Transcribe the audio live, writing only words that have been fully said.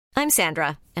I'm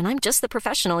Sandra, and I'm just the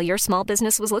professional your small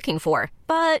business was looking for.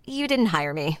 But you didn't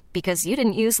hire me because you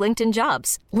didn't use LinkedIn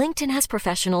Jobs. LinkedIn has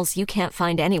professionals you can't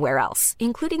find anywhere else,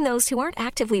 including those who aren't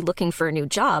actively looking for a new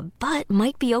job, but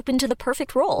might be open to the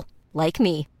perfect role, like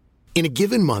me. In a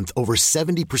given month, over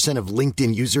 70% of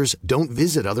LinkedIn users don't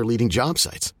visit other leading job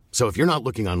sites. So if you're not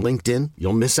looking on LinkedIn,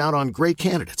 you'll miss out on great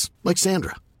candidates like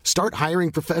Sandra. Start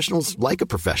hiring professionals like a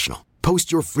professional.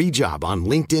 Post your free job on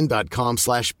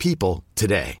linkedin.com/people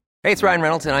today. Hey, it's Ryan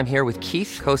Reynolds, and I'm here with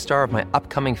Keith, co-star of my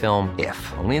upcoming film, If,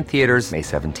 only in theaters May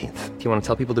 17th. Do you want to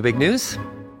tell people the big news?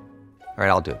 All right,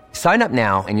 I'll do it. Sign up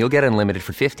now and you'll get unlimited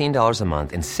for $15 a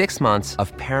month and 6 months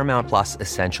of Paramount Plus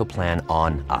Essential Plan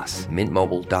on us.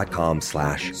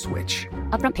 MintMobile.com/switch.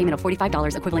 Upfront payment of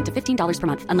 $45 equivalent to $15 per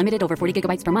month. Unlimited over 40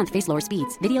 gigabytes per month. Face lower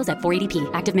speeds. Videos at 480p.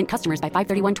 Active Mint customers by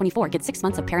 531.24 get 6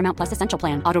 months of Paramount Plus Essential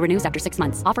Plan. Auto renews after 6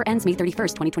 months. Offer ends May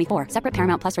 31st, 2024. Separate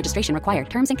Paramount Plus registration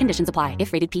required. Terms and conditions apply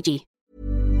if rated PG.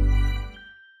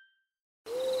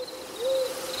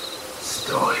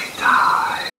 Story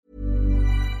time.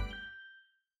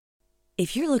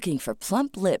 If you're looking for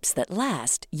plump lips that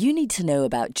last, you need to know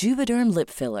about Juvederm lip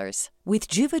fillers. With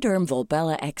Juvederm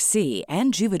Volbella XC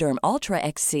and Juvederm Ultra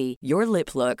XC, your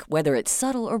lip look, whether it's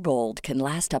subtle or bold, can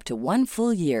last up to 1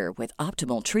 full year with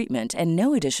optimal treatment and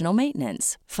no additional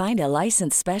maintenance. Find a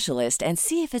licensed specialist and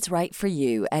see if it's right for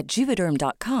you at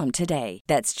Juvederm.com today.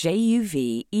 That's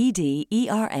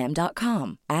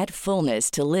JUVEDERM.com. Add fullness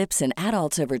to lips in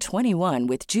adults over 21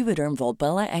 with Juvederm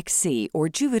Volbella XC or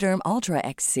Juvederm Ultra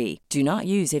XC. Do not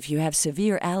use if you have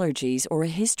severe allergies or a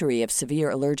history of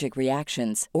severe allergic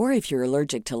reactions, or if you're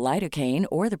allergic to lidocaine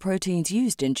or the proteins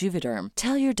used in Juvederm.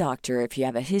 Tell your doctor if you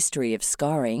have a history of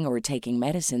scarring or taking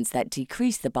medicines that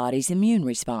decrease the body's immune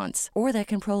response or that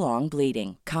can prolong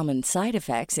bleeding. Common side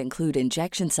effects include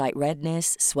injection site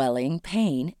redness, swelling,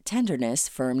 pain, tenderness,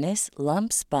 firmness,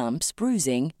 lumps, bumps,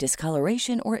 bruising,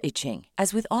 discoloration, or itching.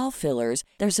 As with all fillers,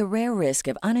 there's a rare risk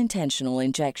of unintentional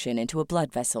injection into a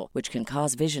blood vessel, which can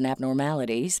cause vision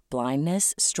abnormalities,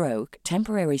 blindness, stroke,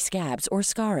 temporary scabs, or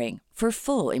scarring. For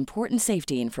full, important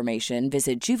safety information,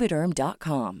 visit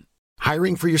Juvederm.com.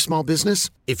 Hiring for your small business?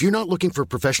 If you're not looking for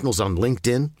professionals on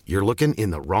LinkedIn, you're looking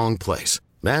in the wrong place.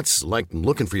 That's like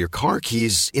looking for your car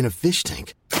keys in a fish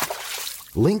tank.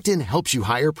 LinkedIn helps you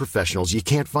hire professionals you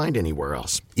can't find anywhere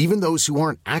else, even those who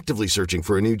aren't actively searching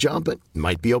for a new job but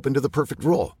might be open to the perfect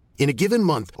role. In a given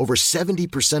month, over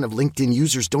 70% of LinkedIn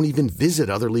users don't even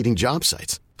visit other leading job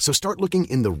sites. So start looking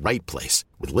in the right place.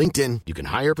 With LinkedIn, you can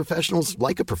hire professionals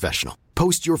like a professional.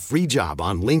 Post your free job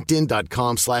on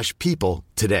linkedin.com/people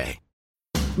today.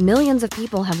 Millions of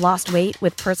people have lost weight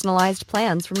with personalized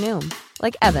plans from Noom.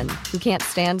 Like Evan, who can't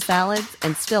stand salads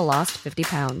and still lost 50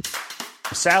 pounds.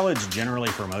 Salads generally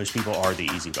for most people are the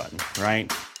easy button,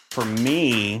 right? For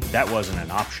me, that wasn't an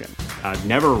option. I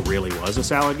never really was a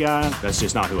salad guy. That's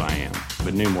just not who I am.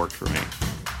 But Noom worked for me.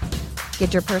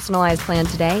 Get your personalized plan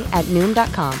today at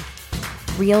Noom.com.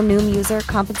 Real Noom user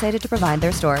compensated to provide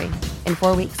their story. In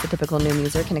 4 weeks, the typical Noom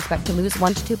user can expect to lose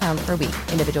 1 to 2 pounds per week.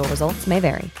 Individual results may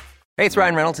vary. Hey, it's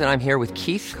Ryan Reynolds, and I'm here with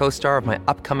Keith, co-star of my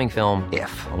upcoming film,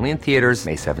 If, only in theaters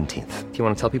May 17th. Do you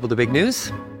want to tell people the big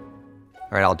news?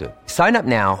 All right, I'll do it. Sign up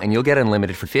now and you'll get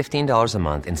unlimited for $15 a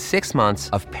month and 6 months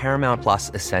of Paramount Plus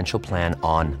Essential Plan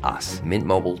on us.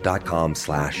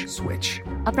 MintMobile.com/switch.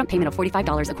 Upfront payment of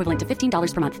 $45 equivalent to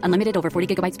 $15 per month. Unlimited over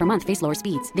 40 gigabytes per month. Face lower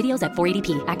speeds. Videos at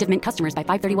 480p. Active Mint customers by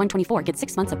 531.24 get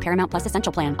 6 months of Paramount Plus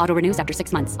Essential Plan. Auto renews after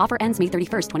 6 months. Offer ends May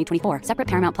 31st, 2024. Separate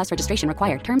Paramount Plus registration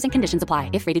required. Terms and conditions apply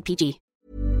if rated PG.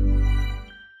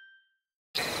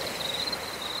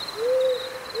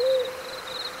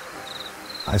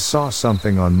 I saw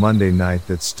something on Monday night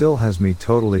that still has me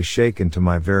totally shaken to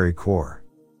my very core.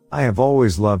 I have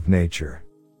always loved nature.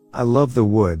 I love the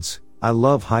woods, I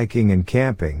love hiking and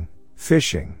camping,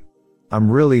 fishing. I'm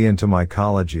really into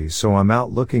mycology, so I'm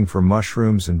out looking for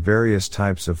mushrooms and various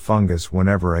types of fungus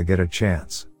whenever I get a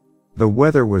chance. The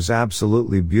weather was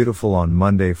absolutely beautiful on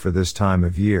Monday for this time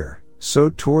of year, so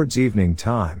towards evening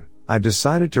time, I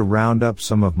decided to round up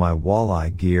some of my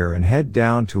walleye gear and head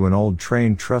down to an old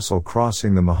train trestle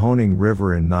crossing the Mahoning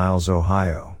River in Niles,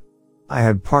 Ohio. I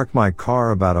had parked my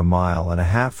car about 1.5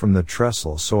 miles from the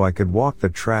trestle so I could walk the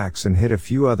tracks and hit a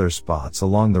few other spots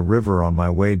along the river on my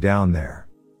way down there.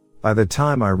 By the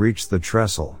time I reached the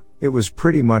trestle, it was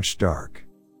pretty much dark.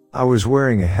 I was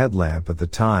wearing a headlamp at the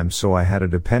time, so I had a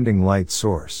depending light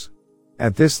source.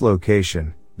 At this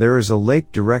location, there is a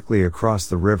lake directly across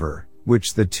the river,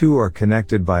 which the two are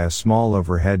connected by a small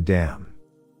overhead dam.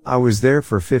 I was there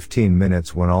for 15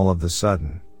 minutes when all of a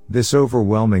sudden, this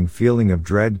overwhelming feeling of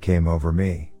dread came over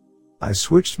me. I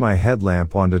switched my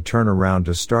headlamp on to turn around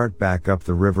to start back up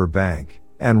the river bank,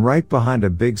 and right behind a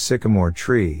big sycamore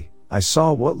tree, I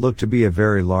saw what looked to be a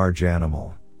very large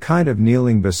animal, kind of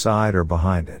kneeling beside or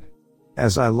behind it.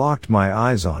 As I locked my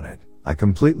eyes on it, I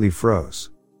completely froze.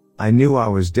 I knew I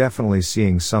was definitely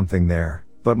seeing something there,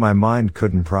 but my mind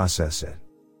couldn't process it.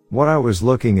 What I was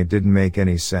looking at didn't make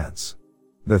any sense.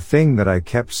 The thing that I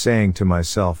kept saying to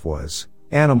myself was,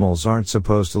 animals aren't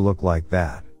supposed to look like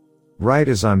that. Right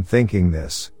as I'm thinking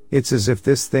this, it's as if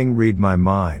this thing read my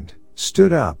mind,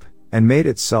 stood up, and made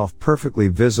itself perfectly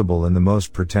visible in the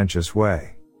most pretentious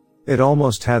way. It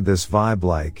almost had this vibe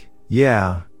like,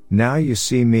 yeah, now you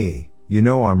see me, you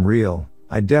know I'm real,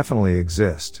 I definitely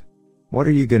exist. What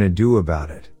are you gonna do about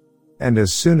it? And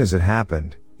as soon as it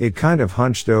happened, it kind of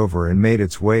hunched over and made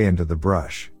its way into the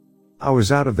brush. I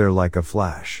was out of there like a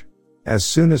flash. As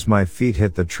soon as my feet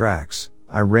hit the tracks,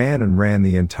 I ran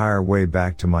the entire way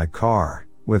back to my car,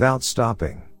 without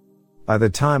stopping. By the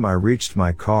time I reached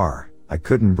my car, I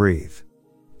couldn't breathe.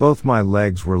 Both my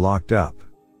legs were locked up.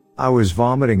 I was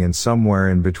vomiting, and somewhere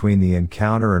in between the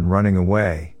encounter and running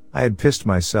away, I had pissed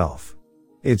myself.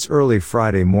 It's early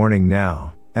Friday morning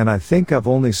now, and I think I've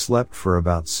only slept for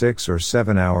about 6 or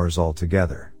 7 hours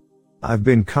altogether. I've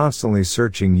been constantly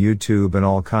searching YouTube and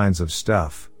all kinds of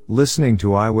stuff, listening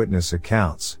to eyewitness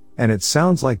accounts, and it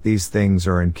sounds like these things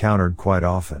are encountered quite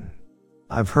often.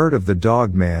 I've heard of the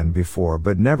dog man before,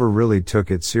 but never really took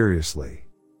it seriously.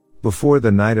 Before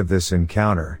the night of this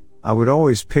encounter, I would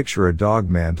always picture a dog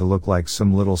man to look like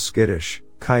some little skittish,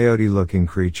 coyote-looking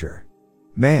creature.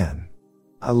 Man,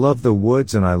 I love the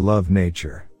woods and I love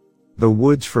nature. The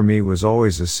woods for me was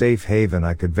always a safe haven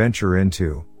I could venture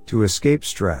into, to escape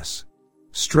stress.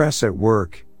 Stress at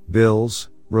work, bills,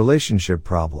 relationship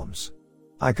problems.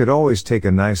 I could always take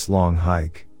a nice long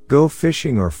hike, go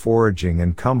fishing or foraging,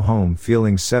 and come home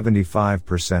feeling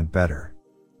 75% better.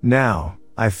 Now,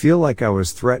 I feel like I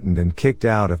was threatened and kicked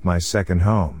out of my second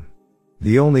home.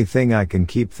 The only thing I can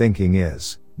keep thinking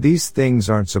is, these things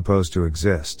aren't supposed to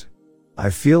exist. I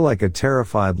feel like a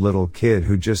terrified little kid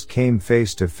who just came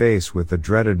face to face with the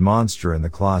dreaded monster in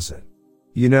the closet.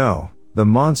 You know, the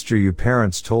monster your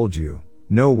parents told you,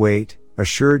 no wait,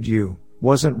 assured you,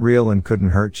 wasn't real and couldn't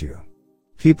hurt you.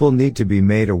 People need to be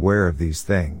made aware of these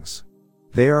things.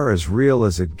 They are as real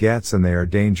as it gets, and they are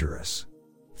dangerous.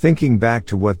 Thinking back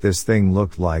to what this thing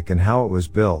looked like and how it was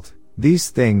built,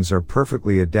 these things are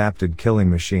perfectly adapted killing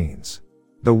machines.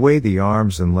 The way the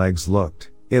arms and legs looked,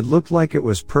 it looked like it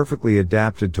was perfectly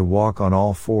adapted to walk on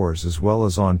all fours as well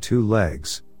as on 2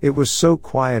 legs. It was so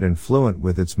quiet and fluent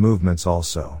with its movements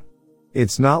also.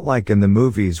 It's not like in the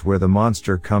movies where the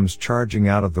monster comes charging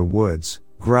out of the woods,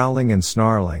 growling and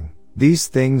snarling. These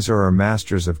things are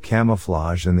masters of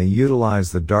camouflage, and they utilize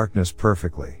the darkness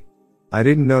perfectly. I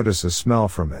didn't notice a smell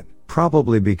from it,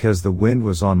 probably because the wind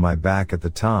was on my back at the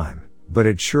time, but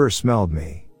it sure smelled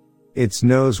me. Its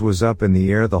nose was up in the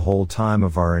air the whole time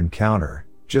of our encounter,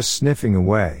 just sniffing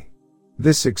away.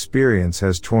 This experience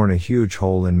has torn a huge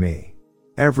hole in me.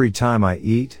 Every time I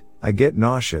eat, I get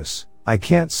nauseous. I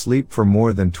can't sleep for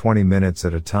more than 20 minutes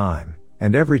at a time,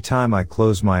 and every time I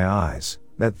close my eyes,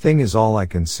 that thing is all I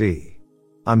can see.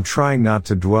 I'm trying not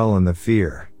to dwell in the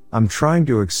fear. I'm trying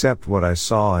to accept what I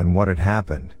saw and what had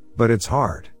happened, but it's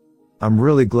hard. I'm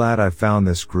really glad I found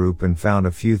this group and found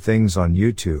a few things on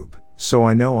YouTube, so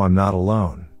I know I'm not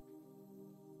alone.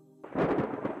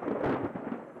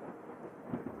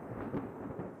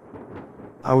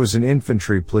 I was an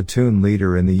infantry platoon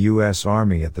leader in the U.S.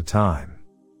 Army at the time.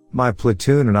 My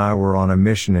platoon and I were on a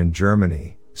mission in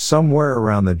Germany, somewhere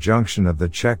around the junction of the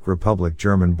Czech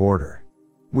Republic-German border.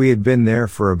 We had been there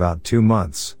for about 2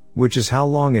 months, which is how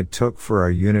long it took for our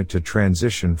unit to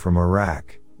transition from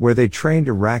Iraq, where they trained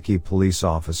Iraqi police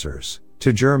officers,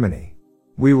 to Germany.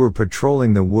 We were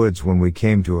patrolling the woods when we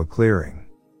came to a clearing.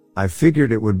 I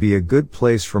figured it would be a good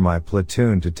place for my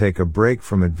platoon to take a break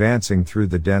from advancing through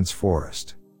the dense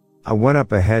forest. I went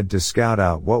up ahead to scout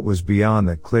out what was beyond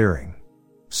that clearing.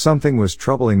 Something was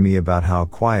troubling me about how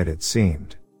quiet it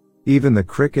seemed. Even the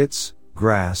crickets,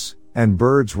 grass, and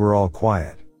birds were all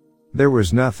quiet. There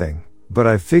was nothing, but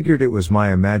I figured it was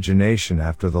my imagination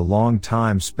after the long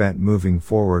time spent moving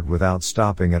forward without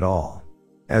stopping at all.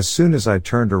 As soon as I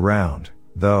turned around,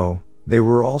 though, they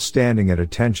were all standing at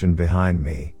attention behind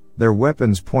me, their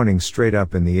weapons pointing straight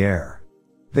up in the air.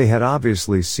 They had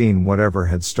obviously seen whatever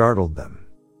had startled them.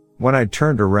 When I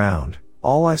turned around,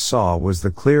 all I saw was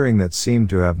the clearing that seemed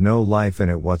to have no life in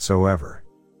it whatsoever.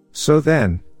 So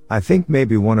then, I think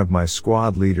maybe one of my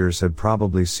squad leaders had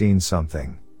probably seen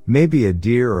something, maybe a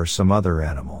deer or some other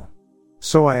animal.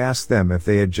 So I asked them if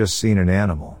they had just seen an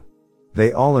animal.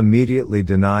 They all immediately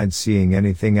denied seeing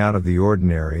anything out of the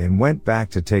ordinary and went back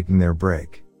to taking their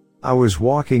break. I was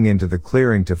walking into the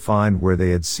clearing to find where they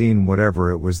had seen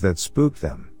whatever it was that spooked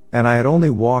them, and I had only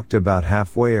walked about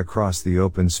halfway across the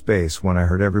open space when I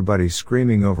heard everybody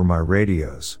screaming over my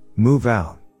radios, "Move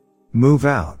out! Move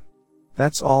out!"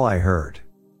 That's all I heard.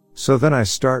 So then I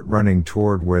start running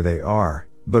toward where they are,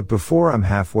 but before I'm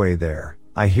halfway there,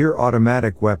 I hear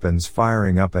automatic weapons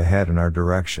firing up ahead in our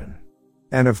direction.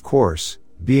 And of course,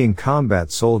 being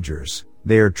combat soldiers,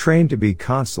 they are trained to be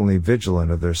constantly vigilant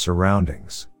of their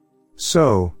surroundings.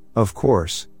 So, of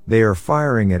course, they are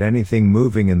firing at anything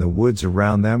moving in the woods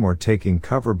around them or taking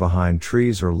cover behind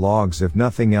trees or logs if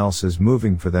nothing else is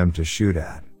moving for them to shoot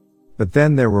at. But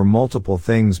then there were multiple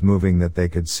things moving that they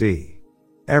could see.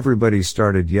 Everybody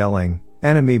started yelling,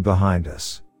 "Enemy behind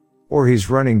us!" Or "He's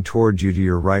running towards you to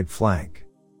your right flank."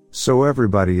 So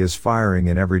everybody is firing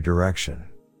in every direction.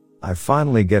 I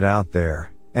finally get out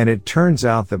there, and it turns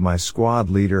out that my squad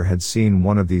leader had seen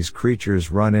one of these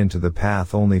creatures run into the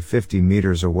path only 50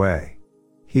 meters away.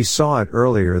 He saw it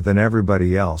earlier than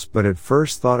everybody else, but at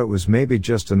first thought it was maybe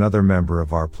just another member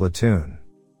of our platoon.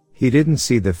 He didn't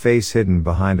see the face hidden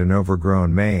behind an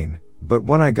overgrown mane, but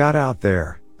when I got out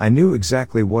there, I knew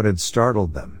exactly what had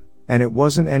startled them, and it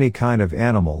wasn't any kind of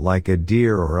animal like a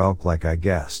deer or elk like I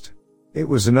guessed. It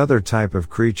was another type of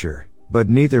creature, but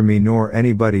neither me nor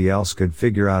anybody else could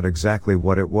figure out exactly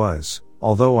what it was,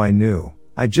 although I knew,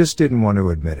 I just didn't want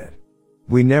to admit it.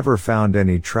 We never found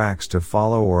any tracks to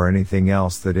follow or anything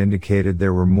else that indicated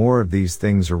there were more of these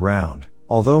things around,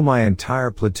 although my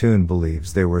entire platoon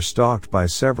believes they were stalked by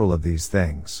several of these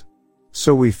things.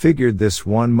 So we figured this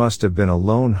one must have been a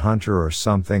lone hunter or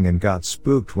something and got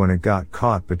spooked when it got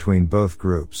caught between both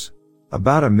groups.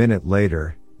 About a minute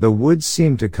later, the woods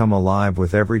seemed to come alive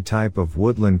with every type of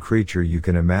woodland creature you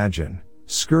can imagine,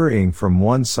 scurrying from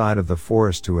one side of the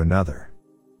forest to another.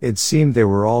 It seemed they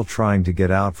were all trying to get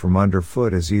out from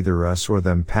underfoot as either us or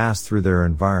them passed through their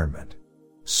environment.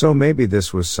 So maybe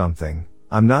this was something,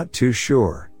 I'm not too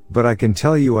sure, but I can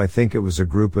tell you I think it was a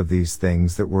group of these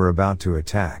things that were about to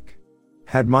attack.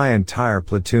 Had my entire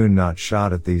platoon not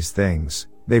shot at these things,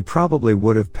 they probably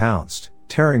would have pounced,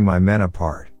 tearing my men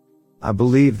apart. I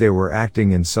believe they were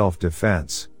acting in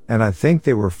self-defense, and I think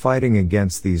they were fighting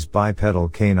against these bipedal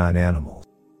canine animals.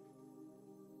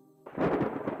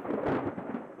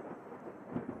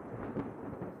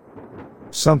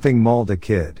 Something mauled a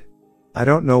kid. I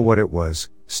don't know what it was,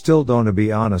 still don't, to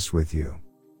be honest with you.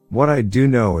 What I do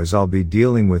know is I'll be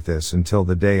dealing with this until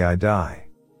the day I die.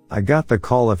 I got the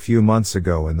call a few months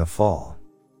ago in the fall.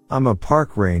 I'm a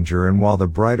park ranger, and while the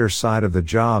brighter side of the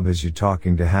job is you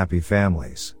talking to happy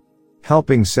families,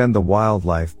 helping send the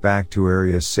wildlife back to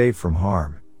areas safe from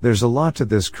harm, there's a lot to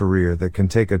this career that can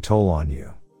take a toll on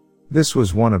you. This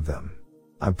was one of them.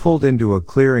 I pulled into a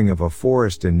clearing of a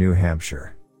forest in New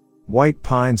Hampshire. White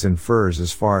pines and firs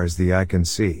as far as the eye can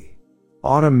see.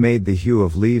 Autumn made the hue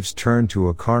of leaves turn to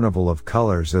a carnival of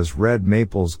colors as red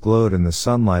maples glowed in the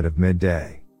sunlight of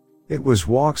midday. It was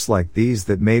walks like these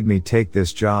that made me take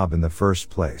this job in the first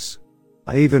place.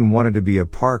 I even wanted to be a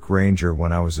park ranger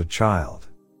when I was a child.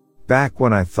 Back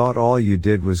when I thought all you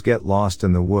did was get lost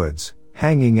in the woods,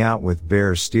 hanging out with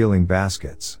bears stealing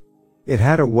baskets. It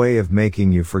had a way of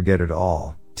making you forget it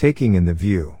all, taking in the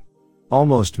view.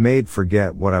 Almost made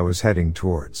forget what I was heading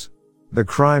towards. The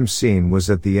crime scene was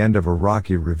at the end of a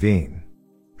rocky ravine.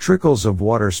 Trickles of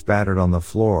water spattered on the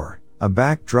floor, a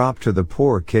backdrop to the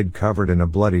poor kid covered in a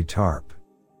bloody tarp.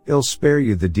 I'll spare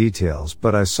you the details,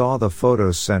 but I saw the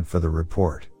photos sent for the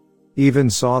report. Even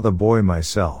saw the boy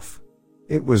myself.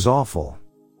 It was awful.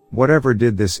 Whatever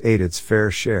did this ate its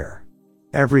fair share.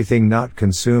 Everything not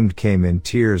consumed came in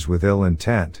tears with ill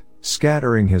intent,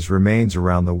 scattering his remains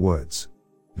around the woods.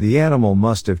 The animal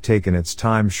must have taken its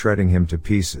time shredding him to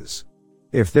pieces.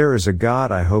 If there is a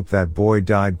God, I hope that boy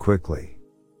died quickly.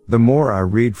 The more I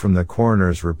read from the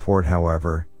coroner's report,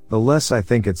 however, the less I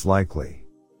think it's likely.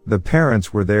 The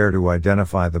parents were there to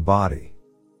identify the body.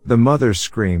 The mother's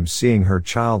screams seeing her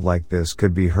child like this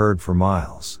could be heard for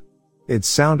miles. It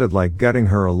sounded like gutting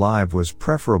her alive was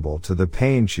preferable to the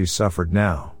pain she suffered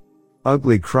now.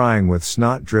 Ugly crying with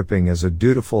snot dripping as a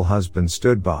dutiful husband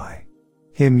stood by.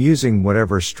 Him using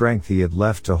whatever strength he had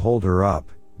left to hold her up,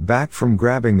 back from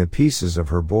grabbing the pieces of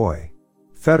her boy.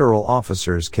 Federal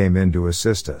officers came in to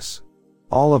assist us.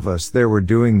 All of us there were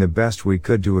doing the best we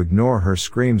could to ignore her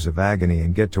screams of agony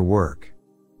and get to work.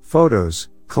 Photos,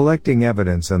 collecting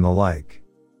evidence and the like.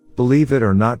 Believe it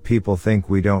or not, people think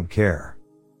we don't care.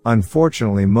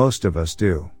 Unfortunately, most of us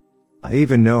do. I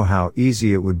even know how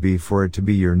easy it would be for it to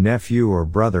be your nephew or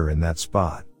brother in that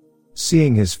spot.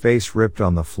 Seeing his face ripped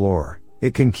on the floor,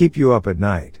 It can keep you up at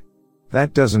night.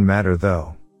 That doesn't matter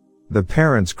though. The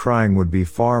parents crying would be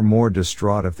far more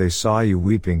distraught if they saw you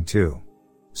weeping too.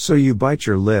 So you bite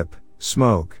your lip,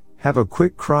 smoke, have a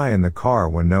quick cry in the car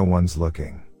when no one's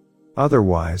looking.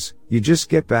 Otherwise, you just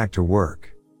get back to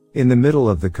work. In the middle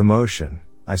of the commotion,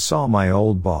 I saw my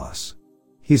old boss.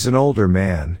 He's an older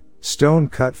man,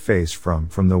 stone-cut face from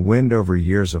the wind over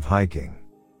years of hiking.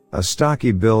 A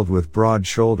stocky build with broad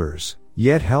shoulders,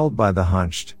 yet held by the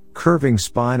hunched, curving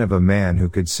spine of a man who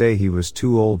could say he was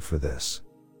too old for this.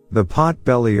 The pot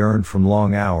belly earned from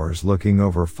long hours looking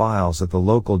over files at the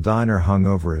local diner hung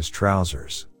over his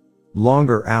trousers.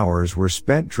 Longer hours were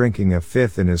spent drinking a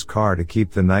fifth in his car to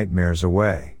keep the nightmares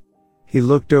away. He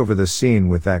looked over the scene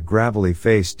with that gravelly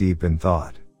face deep in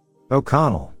thought.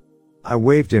 O'Connell. I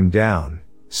waved him down,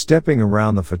 stepping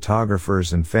around the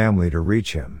photographers and family to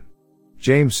reach him.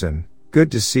 Jameson,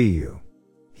 good to see you.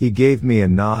 He gave me a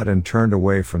nod and turned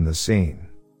away from the scene.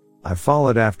 I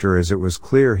followed after as it was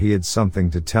clear he had something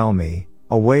to tell me,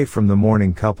 away from the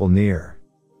mourning couple near.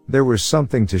 There was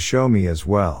something to show me as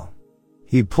well.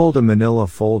 He pulled a manila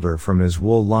folder from his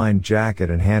wool-lined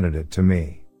jacket and handed it to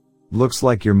me. Looks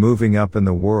like you're moving up in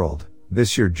the world,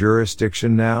 this your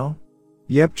jurisdiction now?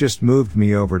 Yep, just moved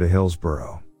me over to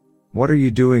Hillsborough. What are you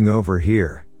doing over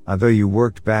here, although you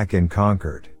worked back in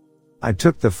Concord? I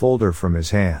took the folder from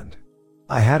his hand.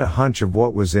 I had a hunch of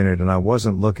what was in it and I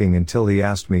wasn't looking until he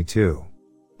asked me to.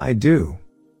 I do.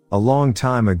 A long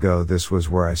time ago this was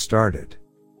where I started.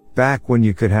 Back when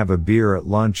you could have a beer at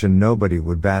lunch and nobody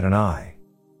would bat an eye.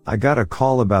 I got a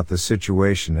call about the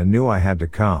situation and knew I had to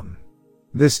come.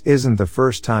 This isn't the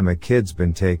first time a kid's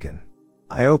been taken.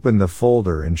 I opened the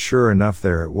folder and sure enough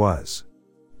there it was.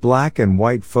 Black and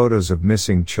white photos of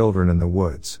missing children in the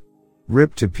woods.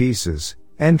 Ripped to pieces,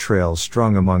 entrails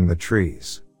strung among the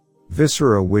trees.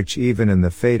 Viscera which even in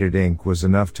the faded ink was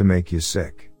enough to make you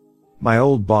sick. My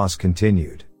old boss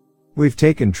continued. We've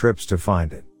taken trips to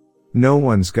find it. No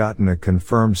one's gotten a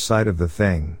confirmed sight of the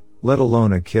thing, let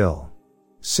alone a kill.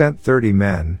 Sent 30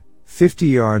 men, 50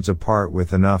 yards apart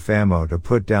with enough ammo to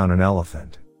put down an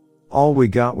elephant. All we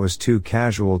got was 2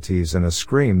 casualties and a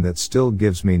scream that still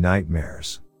gives me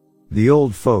nightmares. The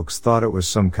old folks thought it was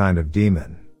some kind of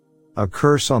demon. A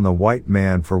curse on the white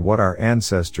man for what our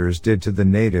ancestors did to the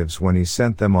natives when he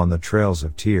sent them on the trails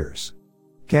of tears.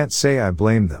 Can't say I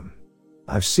blame them.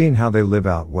 I've seen how they live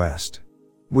out west.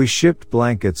 We shipped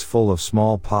blankets full of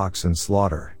smallpox and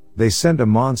slaughter. They send a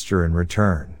monster in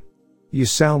return. You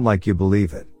sound like you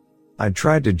believe it. I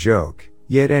tried to joke,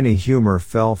 yet any humor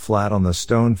fell flat on the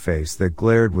stone face that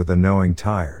glared with a knowing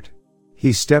tired.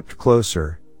 He stepped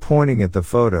closer, pointing at the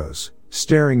photos,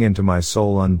 staring into my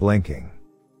soul unblinking.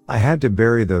 I had to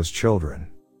bury those children.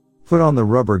 Put on the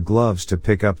rubber gloves to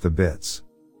pick up the bits.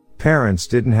 Parents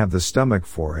didn't have the stomach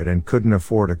for it and couldn't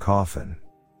afford a coffin.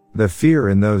 The fear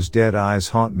in those dead eyes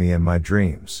haunt me in my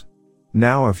dreams.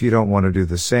 Now if you don't want to do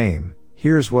the same,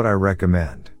 here's what I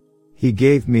recommend. He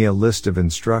gave me a list of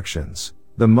instructions,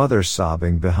 the mother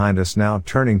sobbing behind us now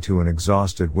turning to an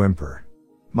exhausted whimper.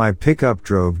 My pickup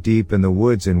drove deep in the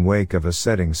woods in wake of a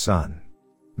setting sun.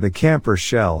 The camper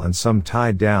shell and some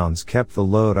tie downs kept the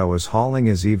load I was hauling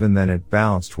as even then it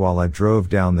bounced while I drove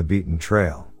down the beaten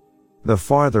trail. The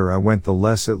farther I went the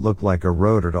less it looked like a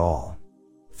road at all.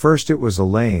 First it was a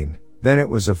lane, then it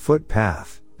was a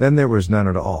footpath, then there was none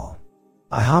at all.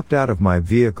 I hopped out of my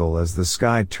vehicle as the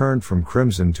sky turned from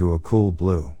crimson to a cool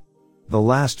blue. The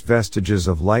last vestiges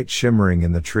of light shimmering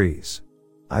in the trees.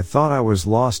 I thought I was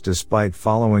lost despite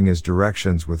following his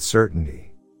directions with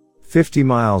certainty. 50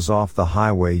 miles off the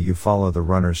highway you follow the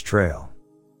runner's trail.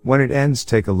 When it ends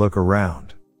take a look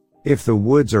around. If the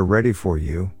woods are ready for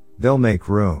you, they'll make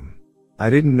room. I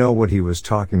didn't know what he was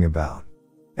talking about.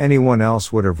 Anyone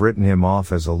else would have written him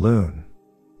off as a loon.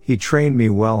 He trained me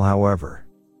well however.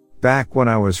 Back when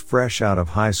I was fresh out of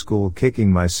high school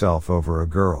kicking myself over a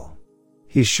girl.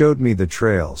 He showed me the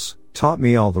trails, taught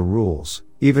me all the rules,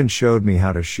 even showed me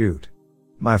how to shoot.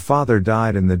 My father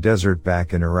died in the desert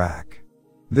back in Iraq.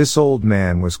 This old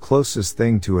man was closest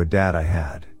thing to a dad I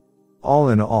had. All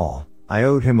in all, I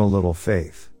owed him a little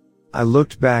faith. I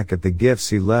looked back at the gifts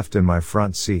he left in my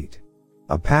front seat.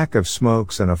 A pack of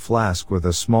smokes and a flask with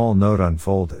a small note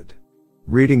unfolded.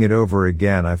 Reading it over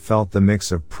again I felt the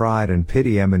mix of pride and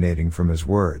pity emanating from his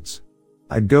words.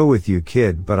 I'd go with you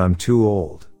kid but I'm too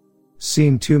old.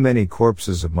 Seen too many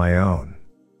corpses of my own.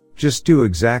 Just do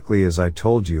exactly as I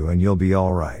told you and you'll be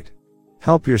alright.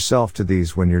 Help yourself to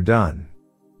these when you're done.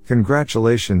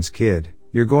 Congratulations kid,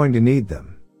 you're going to need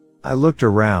them. I looked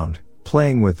around,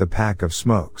 playing with the pack of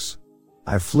smokes.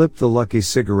 I flipped the lucky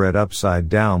cigarette upside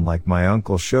down like my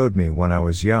uncle showed me when I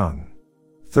was young.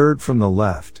 third from the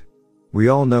left. We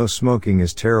all know smoking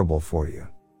is terrible for you.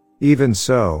 Even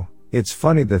so, it's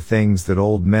funny the things that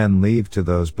old men leave to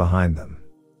those behind them.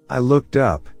 I looked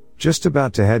up, just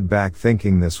about to head back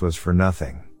thinking this was for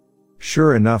nothing.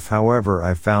 Sure enough, however,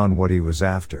 I found what he was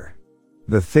after.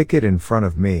 The thicket in front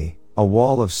of me, a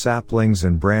wall of saplings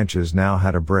and branches, now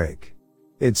had a break.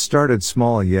 It started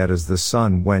small, yet as the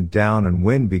sun went down and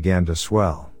wind began to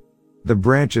swell, the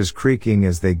branches creaking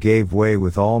as they gave way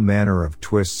with all manner of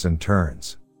twists and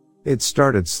turns. It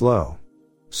started slow.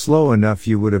 Slow enough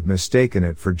you would have mistaken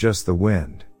it for just the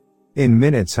wind. In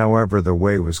minutes, however, the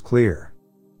way was clear.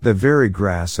 The very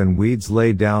grass and weeds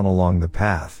lay down along the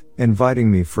path,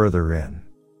 inviting me further in.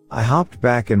 I hopped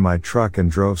back in my truck and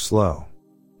drove slow.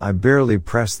 I barely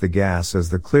pressed the gas as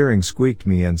the clearing squeaked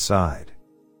me inside.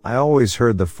 I always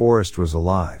heard the forest was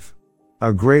alive.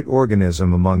 A great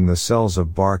organism among the cells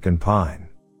of bark and pine.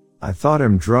 I thought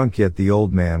him drunk, yet the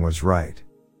old man was right.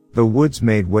 The woods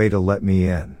made way to let me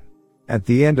in. At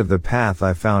the end of the path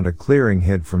I found a clearing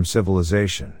hid from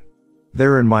civilization.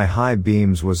 There in my high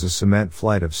beams was a cement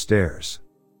flight of stairs.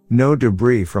 No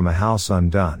debris from a house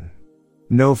undone.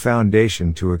 No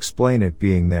foundation to explain it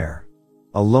being there.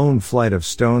 A lone flight of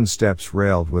stone steps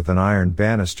railed with an iron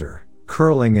banister,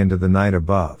 curling into the night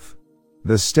above.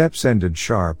 The steps ended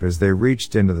sharp as they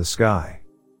reached into the sky.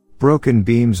 Broken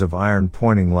beams of iron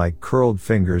pointing like curled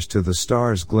fingers to the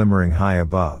stars glimmering high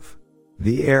above.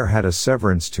 The air had a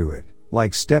severance to it,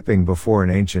 like stepping before an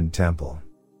ancient temple.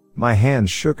 My hands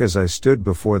shook as I stood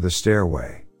before the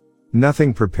stairway.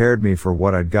 Nothing prepared me for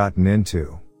what I'd gotten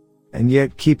into. And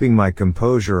yet, keeping my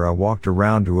composure, I walked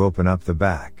around to open up the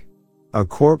back. A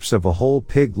corpse of a whole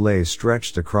pig lay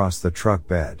stretched across the truck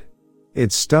bed.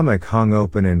 Its stomach hung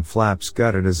open in flaps,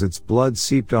 gutted as its blood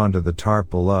seeped onto the tarp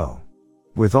below.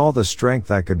 With all the strength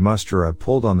I could muster, I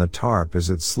pulled on the tarp as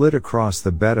it slid across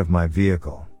the bed of my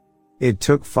vehicle. It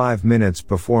took 5 minutes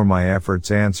before my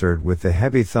efforts answered with the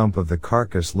heavy thump of the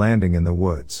carcass landing in the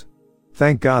woods.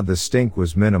 Thank God the stink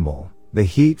was minimal, the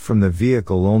heat from the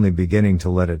vehicle only beginning to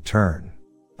let it turn.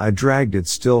 I dragged it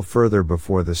still further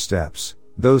before the steps,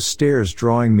 those stairs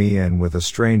drawing me in with a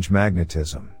strange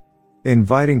magnetism,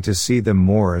 inviting to see them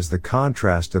more as the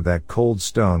contrast of that cold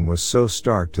stone was so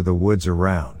stark to the woods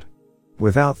around.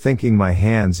 Without thinking, my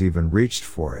hands even reached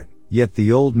for it. Yet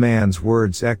the old man's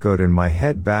words echoed in my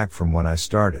head back from when I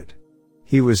started.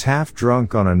 He was half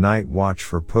drunk on a night watch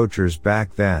for poachers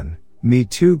back then, me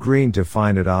too green to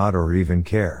find it odd or even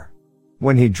care.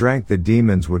 When he drank, the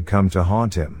demons would come to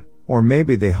haunt him, or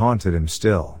maybe they haunted him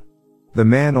still. The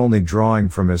man only drawing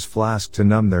from his flask to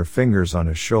numb their fingers on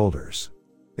his shoulders.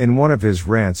 In one of his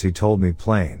rants he told me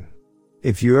plain,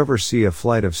 if you ever see a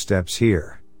flight of steps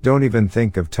here, don't even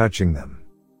think of touching them.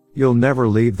 You'll never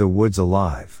leave the woods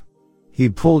alive. He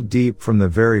pulled deep from the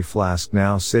very flask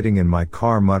now sitting in my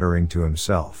car, muttering to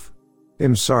himself,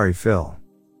 I'm sorry, Phil.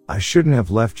 I shouldn't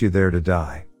have left you there to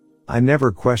die. I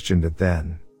never questioned it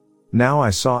then. Now I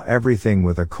saw everything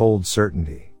with a cold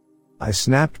certainty. I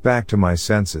snapped back to my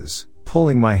senses,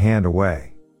 pulling my hand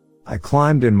away. I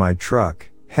climbed in my truck,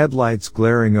 headlights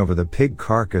glaring over the pig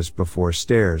carcass before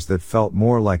stairs that felt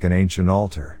more like an ancient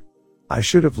altar. I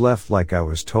should have left like I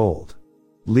was told.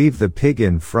 Leave the pig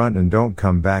in front and don't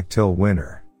come back till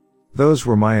winter. Those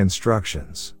were my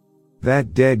instructions.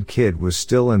 That dead kid was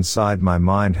still inside my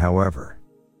mind, however.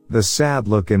 The sad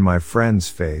look in my friend's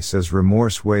face as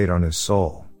remorse weighed on his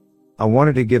soul. I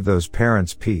wanted to give those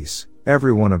parents peace,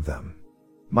 every one of them.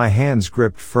 My hands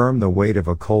gripped firm the weight of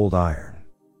a cold iron.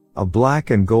 A black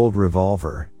and gold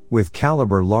revolver, with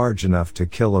caliber large enough to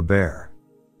kill a bear.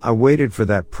 I waited for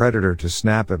that predator to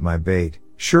snap at my bait,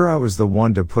 sure I was the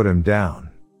one to put him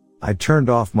down. I turned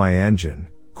off my engine,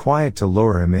 quiet to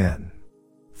lure him in.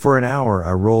 For an hour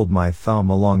I rolled my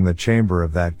thumb along the chamber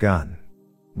of that gun,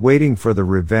 waiting for the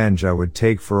revenge I would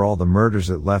take for all the murders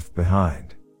it left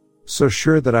behind. So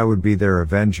sure that I would be their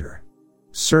avenger.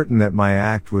 Certain that my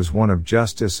act was one of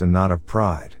justice and not of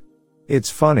pride. It's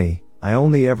funny, I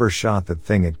only ever shot that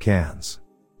thing at cans.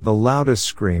 The loudest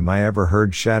scream I ever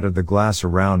heard shattered the glass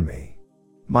around me.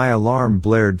 My alarm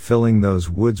blared, filling those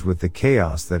woods with the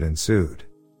chaos that ensued.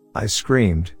 I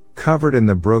screamed, covered in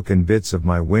the broken bits of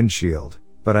my windshield,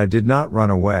 but I did not run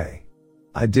away.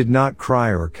 I did not cry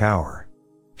or cower.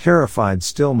 Terrified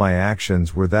still, my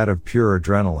actions were that of pure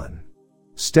adrenaline.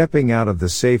 Stepping out of the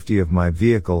safety of my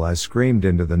vehicle, I screamed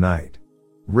into the night,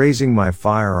 raising my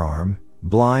firearm,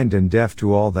 blind and deaf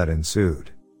to all that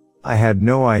ensued. I had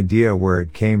no idea where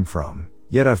it came from,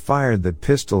 yet I fired that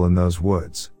pistol in those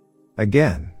woods.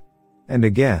 Again. And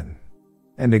again.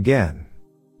 And again.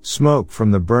 Smoke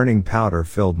from the burning powder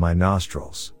filled my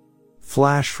nostrils.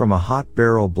 Flash from a hot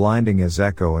barrel blinding as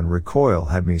echo and recoil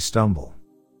had me stumble.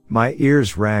 My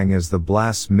ears rang as the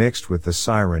blasts mixed with the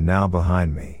siren now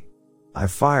behind me. I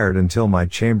fired until my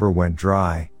chamber went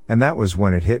dry, and that was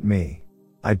when it hit me.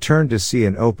 I turned to see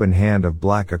an open hand of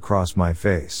black across my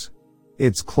face.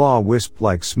 Its claw wisped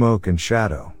like smoke and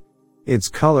shadow. Its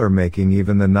color making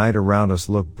even the night around us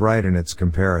look bright in its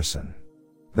comparison.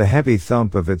 The heavy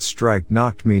thump of its strike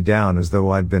knocked me down as though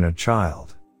I'd been a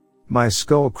child. My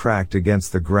skull cracked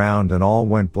against the ground and all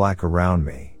went black around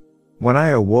me. When I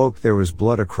awoke there was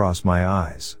blood across my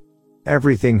eyes.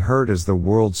 Everything hurt as the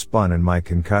world spun in my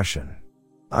concussion.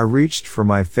 I reached for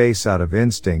my face out of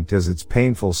instinct as its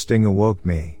painful sting awoke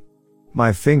me.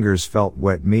 My fingers felt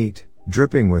wet meat,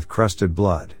 dripping with crusted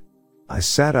blood. I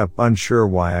sat up unsure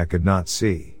why I could not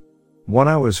see. One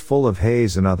eye was full of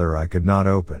haze, another I could not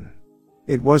open.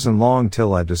 It wasn't long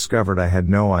till I discovered I had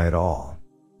no eye at all.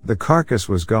 The carcass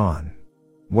was gone.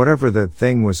 Whatever that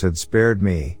thing was had spared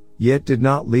me, yet did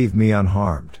not leave me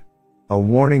unharmed. A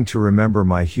warning to remember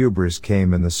my hubris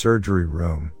came in the surgery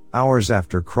room, hours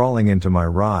after crawling into my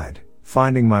ride,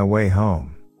 finding my way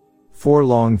home. 4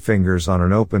 long fingers on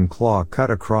an open claw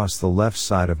cut across the left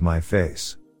side of my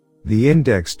face. The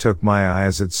index took my eye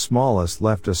as its smallest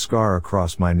left a scar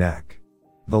across my neck.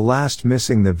 The last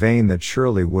missing the vein that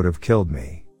surely would have killed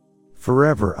me.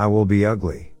 Forever I will be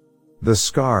ugly. The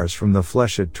scars from the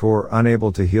flesh it tore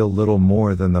unable to heal little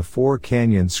more than the 4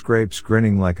 canyon scrapes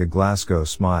grinning like a Glasgow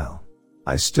smile.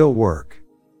 I still work.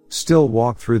 Still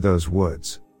walk through those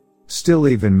woods. Still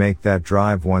even make that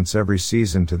drive once every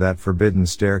season to that forbidden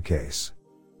staircase.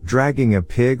 Dragging a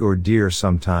pig or deer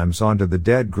sometimes onto the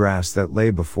dead grass that lay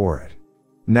before it.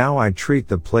 Now I treat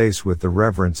the place with the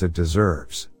reverence it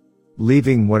deserves.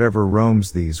 Leaving whatever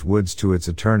roams these woods to its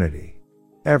eternity.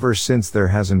 Ever since there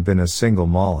hasn't been a single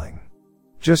mauling.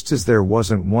 Just as there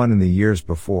wasn't one in the years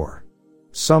before.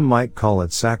 Some might call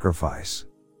it sacrifice.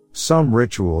 Some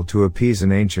ritual to appease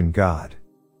an ancient god.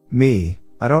 Me,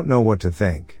 I don't know what to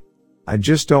think. I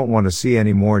just don't want to see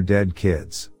any more dead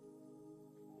kids.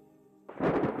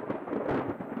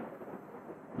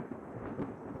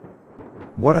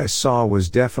 What I saw was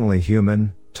definitely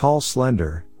human, tall,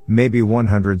 slender, maybe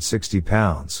 160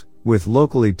 pounds, with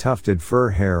locally tufted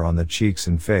fur hair on the cheeks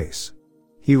and face.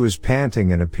 He was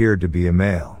panting and appeared to be a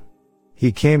male.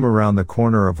 He came around the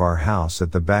corner of our house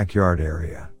at the backyard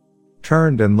area.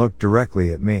 Turned and looked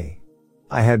directly at me.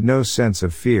 I had no sense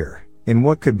of fear, in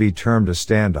what could be termed a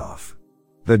standoff.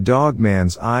 The dog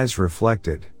man's eyes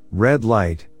reflected, red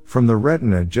light, from the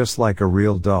retina just like a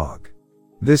real dog.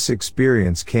 This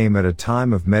experience came at a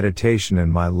time of meditation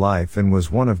in my life and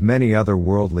was one of many other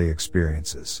worldly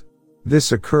experiences.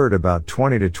 This occurred about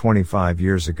 20 to 25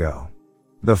 years ago.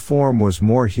 The form was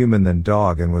more human than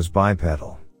dog and was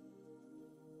bipedal.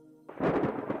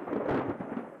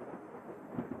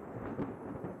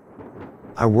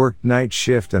 I worked night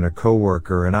shift and a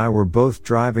coworker and I were both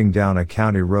driving down a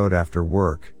county road after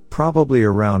work, probably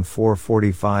around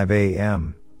 4:45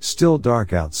 a.m., still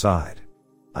dark outside.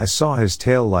 I saw his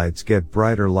taillights get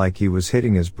brighter like he was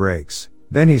hitting his brakes,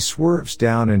 then he swerves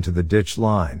down into the ditch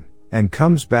line, and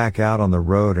comes back out on the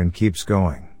road and keeps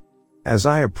going. As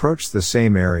I approach the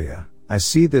same area, I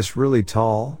see this really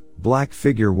tall, black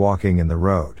figure walking in the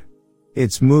road.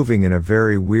 It's moving in a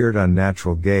very weird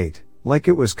unnatural gait, like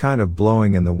it was kind of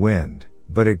blowing in the wind,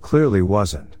 but it clearly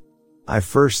wasn't. I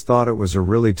first thought it was a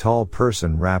really tall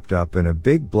person wrapped up in a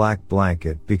big black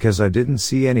blanket because I didn't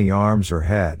see any arms or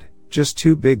head. Just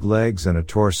 2 big legs and a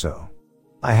torso.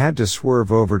 I had to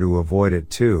swerve over to avoid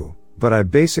it too, but I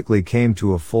basically came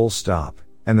to a full stop,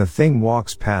 and the thing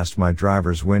walks past my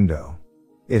driver's window.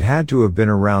 It had to have been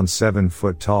around 7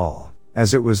 foot tall,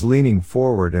 as it was leaning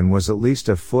forward and was at least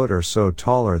a foot or so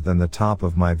taller than the top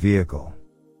of my vehicle.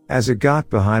 As it got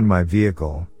behind my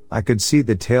vehicle, I could see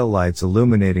the taillights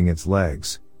illuminating its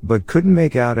legs, but couldn't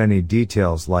make out any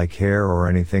details like hair or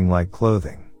anything like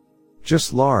clothing.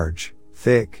 Just large,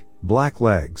 thick, black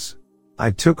legs. I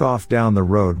took off down the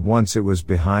road once it was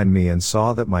behind me and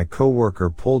saw that my coworker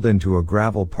pulled into a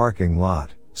gravel parking lot,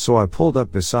 so I pulled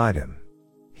up beside him.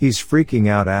 He's freaking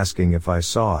out asking if I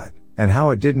saw it, and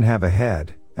how it didn't have a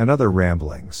head, and other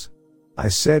ramblings. I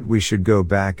said we should go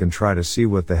back and try to see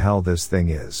what the hell this thing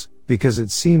is, because it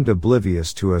seemed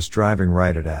oblivious to us driving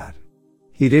right at.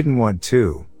 He didn't want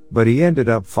to, but he ended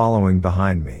up following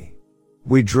behind me.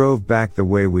 We drove back the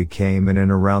way we came and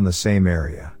in around the same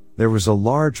area. There was a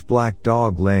large black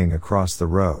dog laying across the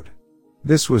road.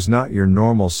 This was not your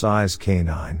normal size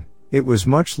canine. It was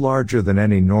much larger than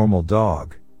any normal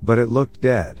dog, but it looked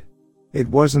dead. It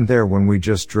wasn't there when we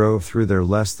just drove through there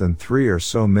less than 3 or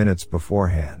so minutes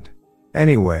beforehand.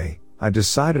 Anyway, I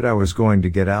decided I was going to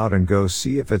get out and go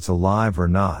see if it's alive or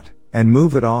not, and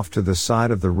move it off to the side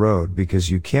of the road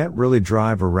because you can't really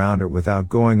drive around it without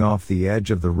going off the edge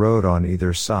of the road on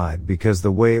either side because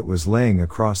the way it was laying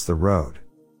across the road.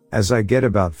 As I get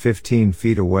about 15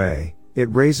 feet away,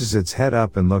 it raises its head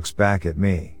up and looks back at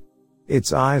me.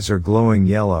 Its eyes are glowing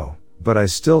yellow, but I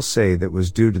still say that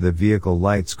was due to the vehicle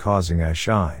lights causing eye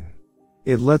shine.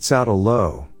 It lets out a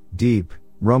low, deep,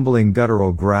 rumbling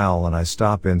guttural growl and I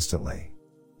stop instantly.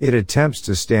 It attempts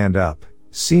to stand up,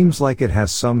 seems like it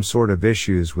has some sort of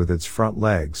issues with its front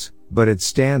legs, but it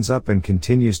stands up and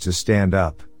continues to stand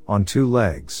up, on two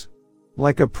legs.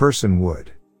 Like a person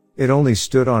would. It only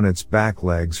stood on its back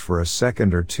legs for a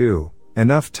second or two,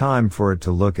 enough time for it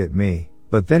to look at me,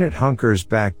 but then it hunkers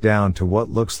back down to what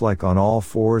looks like on all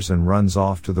fours and runs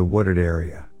off to the wooded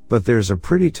area. But there's a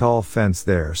pretty tall fence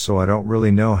there, so I don't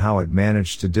really know how it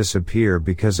managed to disappear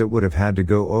because it would have had to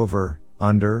go over,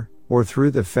 under, or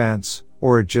through the fence,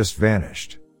 or it just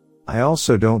vanished. I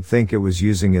also don't think it was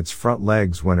using its front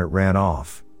legs when it ran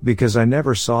off, because I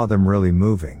never saw them really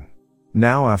moving.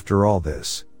 Now after all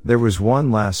this, there was one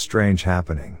last strange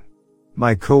happening.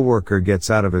 My coworker gets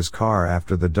out of his car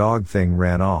after the dog thing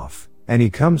ran off, and he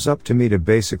comes up to me to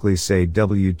basically say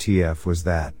WTF was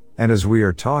that, and as we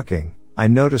are talking, I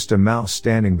noticed a mouse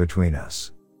standing between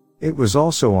us. It was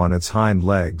also on its hind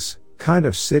legs, kind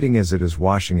of sitting as it is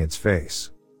washing its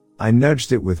face. I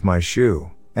nudged it with my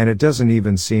shoe, and it doesn't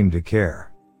even seem to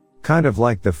care. Kind of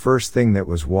like the first thing that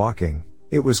was walking,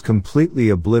 it was completely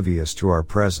oblivious to our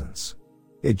presence.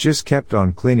 It just kept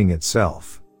on cleaning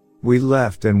itself. We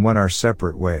left and went our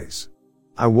separate ways.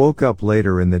 I woke up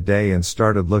later in the day and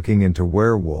started looking into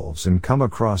werewolves and come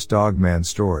across Dogman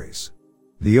stories.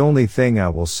 The only thing I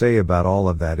will say about all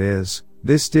of that is,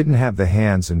 this didn't have the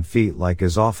hands and feet like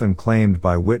is often claimed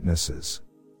by witnesses.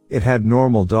 It had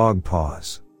normal dog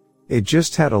paws. It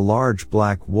just had a large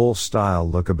black wolf-style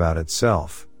look about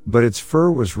itself, but its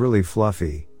fur was really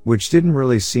fluffy, which didn't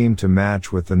really seem to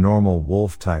match with the normal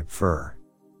wolf-type fur.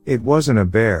 It wasn't a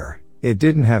bear, it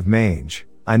didn't have mange,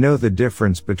 I know the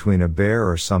difference between a bear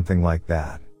or something like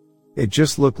that. It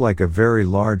just looked like a very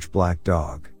large black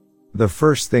dog. The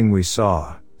first thing we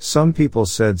saw, some people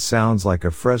said sounds like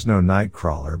a Fresno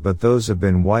nightcrawler, but those have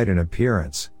been white in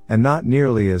appearance, and not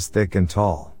nearly as thick and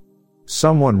tall.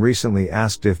 Someone recently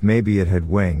asked if maybe it had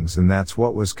wings and that's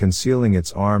what was concealing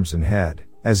its arms and head,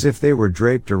 as if they were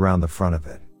draped around the front of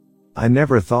it. I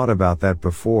never thought about that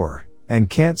before, and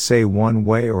can't say one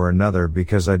way or another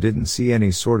because I didn't see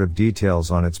any sort of details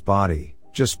on its body,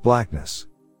 just blackness.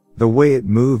 The way it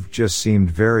moved just seemed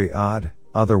very odd,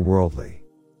 otherworldly.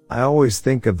 I always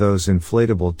think of those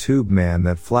inflatable tube man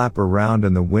that flap around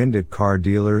in the wind at car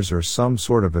dealers or some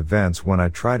sort of events when I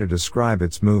try to describe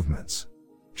its movements.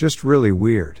 Just really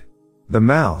weird. The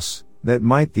mouse, that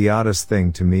might the oddest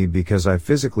thing to me because I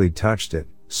physically touched it,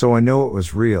 so I know it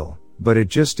was real, but it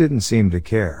just didn't seem to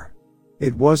care.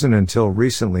 It wasn't until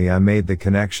recently I made the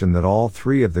connection that all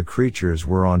three of the creatures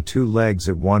were on two legs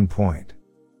at one point.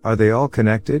 Are they all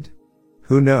connected?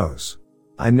 Who knows?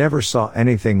 I never saw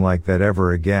anything like that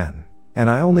ever again, and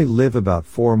I only live about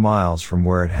 4 miles from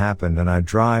where it happened and I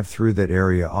drive through that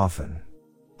area often.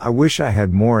 I wish I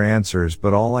had more answers,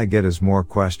 but all I get is more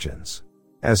questions.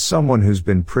 As someone who's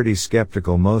been pretty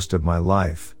skeptical most of my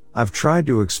life, I've tried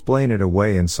to explain it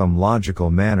away in some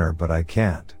logical manner, but I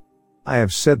can't. I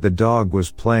have said the dog was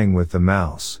playing with the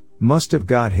mouse, must have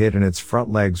got hit and its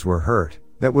front legs were hurt.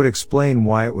 That would explain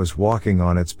why it was walking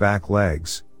on its back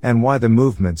legs, and why the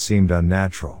movement seemed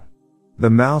unnatural.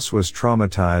 The mouse was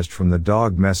traumatized from the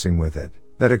dog messing with it.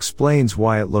 That explains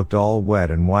why it looked all wet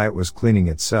and why it was cleaning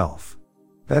itself.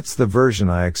 That's the version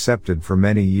I accepted for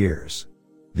many years.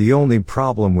 The only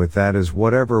problem with that is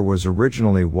whatever was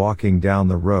originally walking down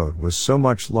the road was so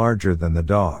much larger than the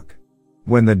dog.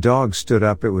 When the dog stood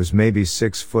up it was maybe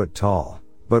 6 foot tall,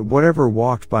 but whatever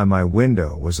walked by my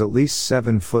window was at least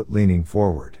 7 foot leaning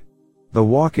forward. The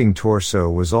walking torso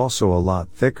was also a lot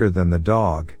thicker than the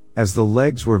dog, as the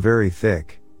legs were very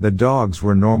thick. The dog's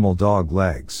were normal dog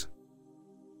legs.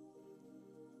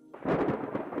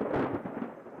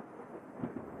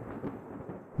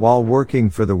 While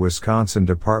working for the Wisconsin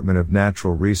Department of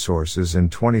Natural Resources in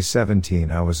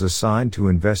 2017, I was assigned to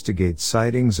investigate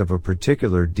sightings of a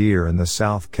particular deer in the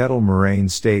South Kettle Moraine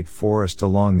State Forest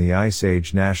along the Ice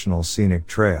Age National Scenic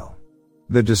Trail.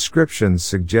 The descriptions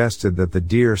suggested that the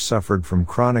deer suffered from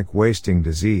chronic wasting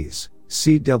disease,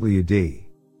 CWD.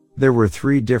 There were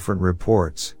 3 different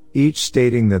reports, each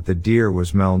stating that the deer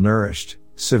was malnourished,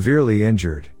 severely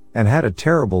injured, and had a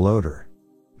terrible odor.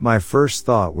 My first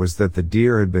thought was that the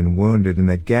deer had been wounded and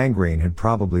that gangrene had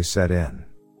probably set in.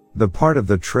 The part of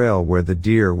the trail where the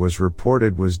deer was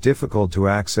reported was difficult to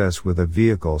access with a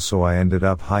vehicle, so I ended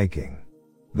up hiking.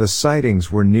 The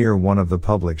sightings were near one of the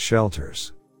public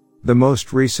shelters. The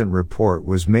most recent report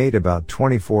was made about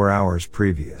 24 hours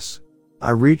previous.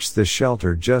 I reached the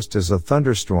shelter just as a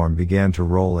thunderstorm began to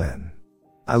roll in.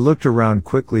 I looked around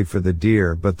quickly for the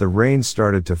deer, but the rain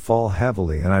started to fall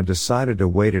heavily and I decided to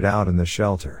wait it out in the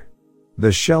shelter.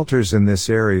 The shelters in this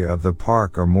area of the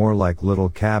park are more like little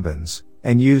cabins,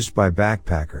 and used by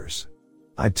backpackers.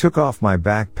 I took off my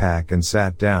backpack and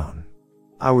sat down.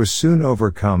 I was soon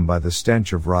overcome by the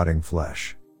stench of rotting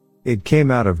flesh. It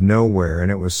came out of nowhere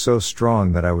and it was so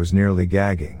strong that I was nearly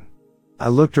gagging. I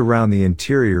looked around the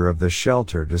interior of the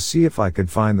shelter to see if I could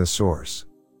find the source.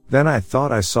 Then I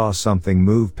thought I saw something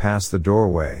move past the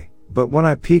doorway, but when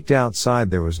I peeked outside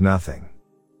there was nothing.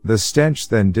 The stench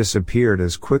then disappeared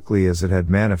as quickly as it had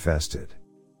manifested.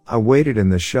 I waited in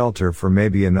the shelter for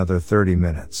maybe another 30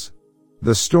 minutes.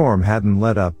 The storm hadn't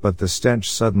let up, but the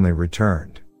stench suddenly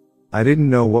returned. I didn't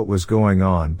know what was going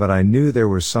on, but I knew there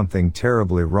was something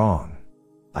terribly wrong.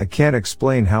 I can't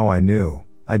explain how I knew,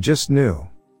 I just knew.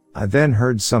 I then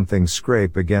heard something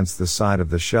scrape against the side of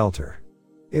the shelter.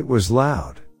 It was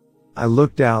loud. I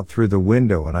looked out through the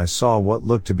window and I saw what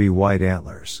looked to be white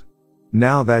antlers.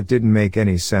 Now that didn't make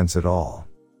any sense at all.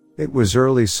 It was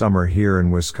early summer here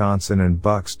in Wisconsin and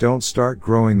bucks don't start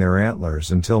growing their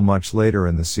antlers until much later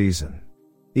in the season.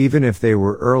 Even if they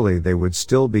were early, they would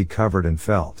still be covered in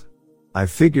felt. I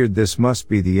figured this must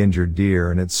be the injured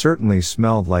deer, and it certainly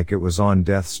smelled like it was on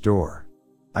death's door.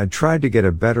 I tried to get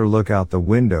a better look out the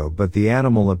window, but the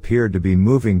animal appeared to be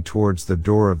moving towards the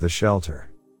door of the shelter.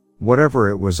 Whatever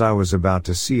it was, I was about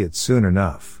to see it soon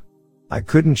enough. I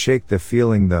couldn't shake the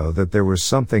feeling though that there was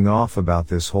something off about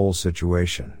this whole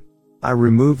situation. I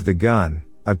removed the gun,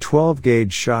 a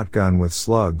 12-gauge shotgun with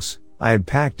slugs, I had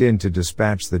packed in to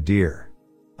dispatch the deer.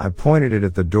 I pointed it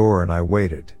at the door and I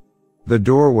waited. The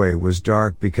doorway was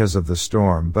dark because of the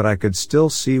storm, but I could still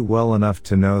see well enough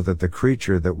to know that the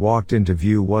creature that walked into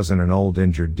view wasn't an old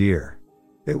injured deer.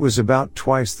 It was about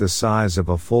twice the size of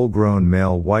a full-grown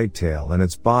male whitetail and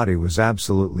its body was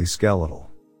absolutely skeletal.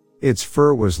 Its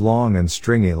fur was long and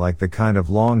stringy like the kind of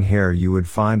long hair you would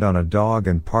find on a dog,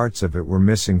 and parts of it were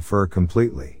missing fur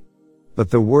completely.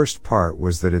 But the worst part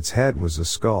was that its head was a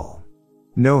skull.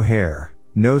 No hair,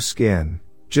 no skin,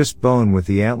 just bone with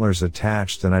the antlers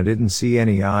attached, and I didn't see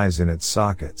any eyes in its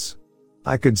sockets.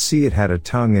 I could see it had a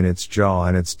tongue in its jaw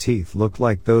and its teeth looked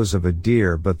like those of a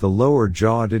deer, but the lower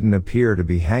jaw didn't appear to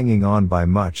be hanging on by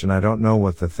much, and I don't know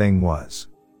what the thing was.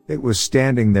 It was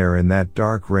standing there in that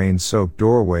dark rain-soaked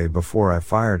doorway before I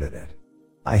fired at it.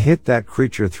 I hit that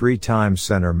creature 3 times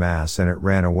center mass and it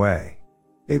ran away.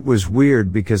 It was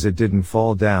weird because it didn't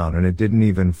fall down and it didn't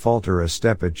even falter a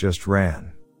step, it just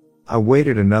ran. I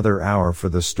waited another hour for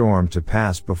the storm to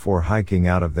pass before hiking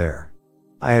out of there.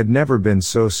 I had never been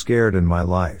so scared in my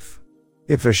life.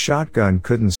 If a shotgun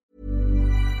couldn't...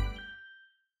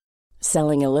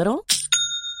 Selling a little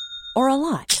or a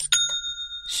lot?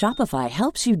 Shopify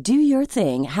helps you do your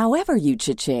thing however you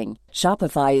cha-ching.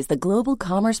 Shopify is the global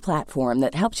commerce platform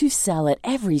that helps you sell at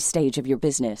every stage of your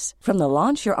business. From the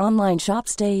launch your online shop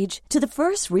stage to the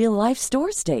first real-life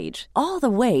store stage, all the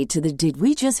way to the did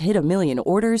we just hit a million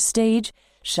orders stage.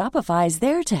 Shopify is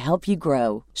there to help you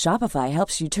grow. Shopify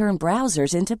helps you turn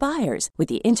browsers into buyers with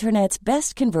the internet's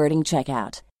best converting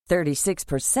checkout.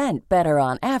 36% better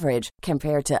on average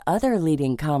compared to other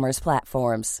leading commerce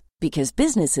platforms. Because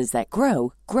businesses that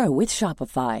grow, grow with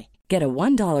Shopify. Get a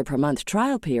 $1 per month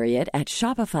trial period at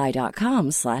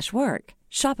shopify.com/work.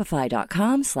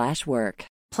 Shopify.com/work.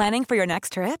 Planning for your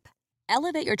next trip?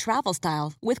 Elevate your travel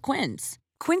style with Quince.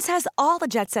 Quince has all the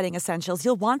jet-setting essentials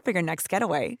you'll want for your next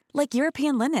getaway, like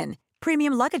European linen,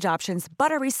 premium luggage options,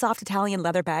 buttery soft Italian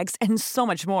leather bags, and so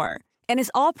much more. And is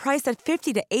all priced at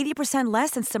 50 to 80% less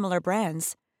than similar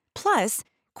brands. Plus,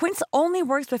 Quince only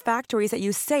works with factories that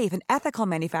use safe and ethical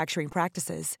manufacturing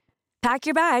practices. Pack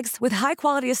your bags with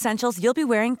high-quality essentials you'll be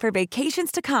wearing for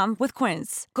vacations to come with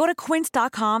Quince. Go to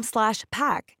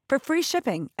quince.com/pack for free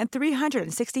shipping and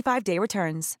 365-day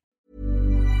returns.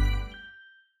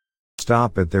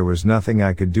 Stop it. There was nothing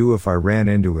I could do if I ran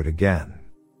into it again.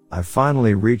 I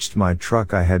finally reached my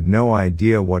truck. I had no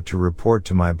idea what to report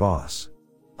to my boss.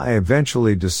 I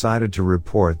eventually decided to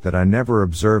report that I never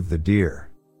observed the deer.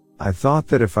 I thought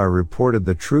that if I reported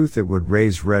the truth it would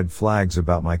raise red flags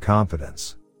about my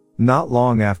competence. Not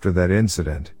long after that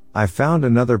incident, I found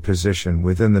another position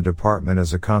within the department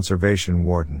as a conservation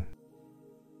warden.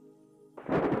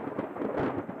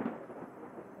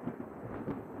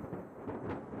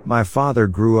 My father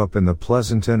grew up in the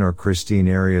Pleasanton or Christine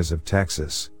areas of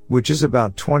Texas, which is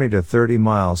about 20 to 30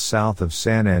 miles south of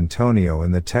San Antonio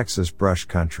in the Texas brush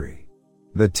country.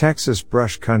 The Texas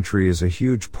brush country is a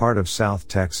huge part of South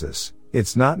Texas.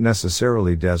 It's not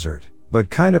necessarily desert, but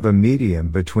kind of a medium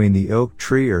between the oak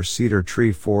tree or cedar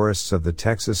tree forests of the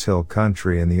Texas Hill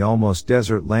Country and the almost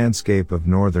desert landscape of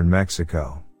northern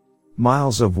Mexico.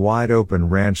 Miles of wide open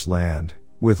ranch land,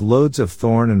 with loads of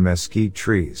thorn and mesquite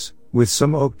trees, with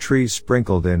some oak trees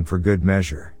sprinkled in for good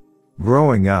measure.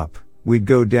 Growing up, we'd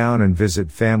go down and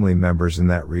visit family members in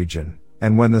that region,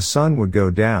 and when the sun would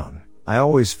go down, I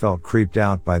always felt creeped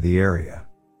out by the area.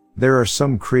 There are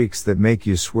some creeks that make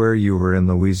you swear you were in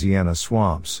Louisiana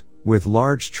swamps, with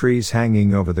large trees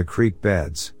hanging over the creek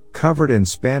beds, covered in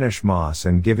Spanish moss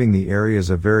and giving the areas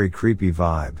a very creepy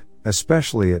vibe,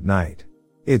 especially at night.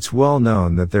 It's well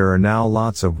known that there are now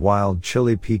lots of wild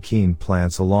chili pecan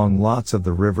plants along lots of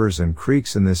the rivers and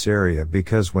creeks in this area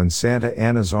because when Santa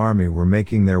Anna's army were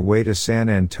making their way to San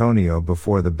Antonio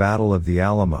before the Battle of the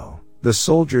Alamo, the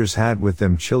soldiers had with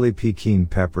them chili pecan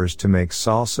peppers to make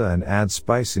salsa and add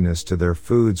spiciness to their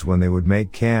foods when they would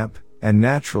make camp, and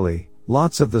naturally,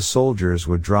 lots of the soldiers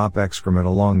would drop excrement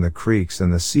along the creeks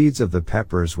and the seeds of the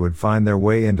peppers would find their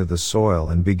way into the soil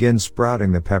and begin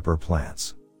sprouting the pepper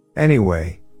plants.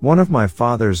 Anyway, one of my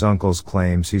father's uncles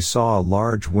claims he saw a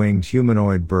large winged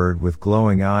humanoid bird with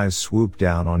glowing eyes swoop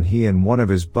down on he and one of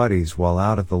his buddies while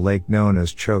out at the lake known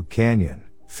as Choke Canyon,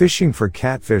 fishing for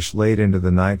catfish late into the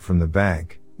night from the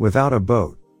bank, without a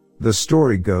boat. The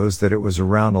story goes that it was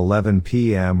around 11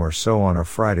 p.m. or so on a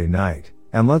Friday night,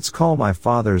 and let's call my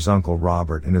father's Uncle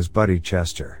Robert and his buddy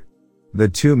Chester. The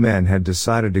two men had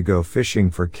decided to go fishing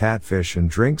for catfish and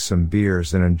drink some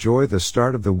beers and enjoy the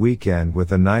start of the weekend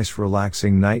with a nice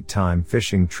relaxing nighttime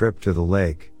fishing trip to the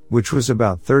lake, which was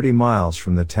about 30 miles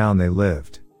from the town they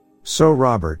lived. So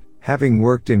Robert, having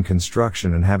worked in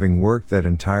construction and having worked that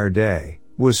entire day,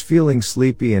 was feeling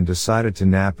sleepy and decided to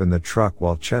nap in the truck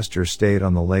while Chester stayed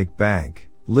on the lake bank,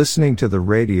 listening to the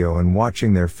radio and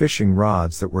watching their fishing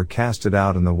rods that were casted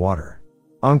out in the water.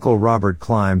 Uncle Robert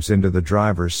climbs into the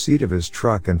driver's seat of his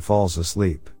truck and falls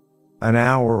asleep. An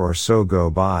hour or so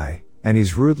go by, and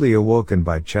he's rudely awoken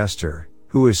by Chester,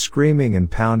 who is screaming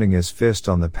and pounding his fist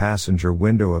on the passenger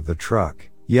window of the truck,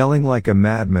 yelling like a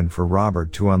madman for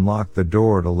Robert to unlock the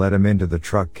door to let him into the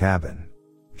truck cabin.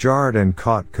 Jarred and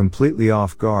caught completely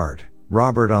off guard,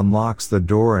 Robert unlocks the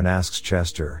door and asks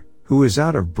Chester, who is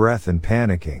out of breath and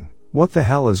panicking, "What the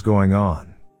hell is going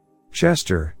on?"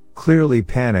 Chester, clearly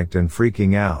panicked and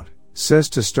freaking out, says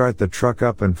to start the truck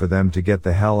up and for them to get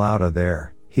the hell out of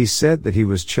there. He said that he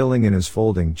was chilling in his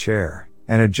folding chair,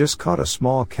 and had just caught a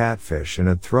small catfish and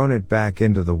had thrown it back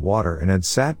into the water and had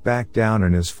sat back down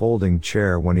in his folding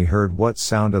chair when he heard what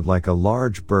sounded like a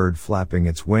large bird flapping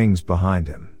its wings behind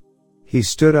him. He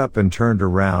stood up and turned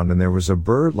around and there was a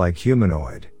bird-like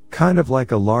humanoid, kind of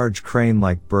like a large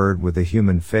crane-like bird with a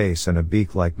human face and a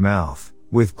beak-like mouth,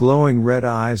 with glowing red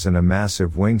eyes and a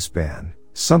massive wingspan,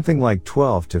 something like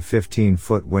 12 to 15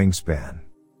 foot wingspan.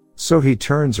 So he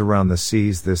turns around and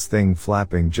sees this thing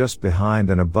flapping just behind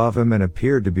and above him and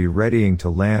appeared to be readying to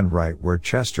land right where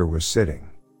Chester was sitting.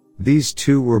 These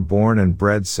two were born and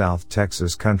bred South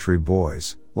Texas country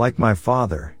boys, like my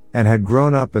father, and had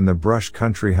grown up in the brush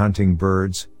country hunting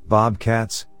birds,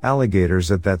 bobcats,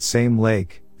 alligators at that same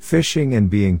lake, fishing and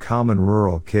being common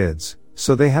rural kids.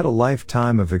 So they had a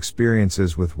lifetime of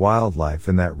experiences with wildlife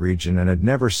in that region and had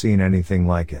never seen anything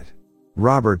like it.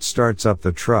 Robert starts up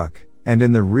the truck, and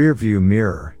in the rearview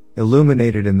mirror,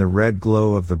 illuminated in the red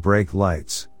glow of the brake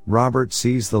lights, Robert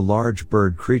sees the large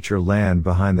bird creature land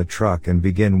behind the truck and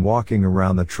begin walking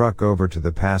around the truck over to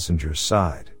the passenger's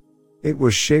side. It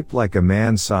was shaped like a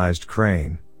man-sized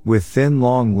crane, with thin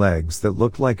long legs that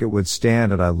looked like it would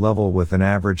stand at eye level with an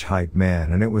average height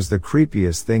man, and it was the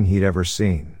creepiest thing he'd ever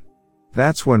seen.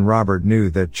 That's when Robert knew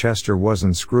that Chester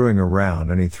wasn't screwing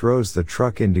around and he throws the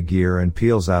truck into gear and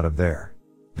peels out of there.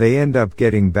 They end up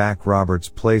getting back Robert's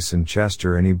place and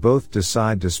Chester and he both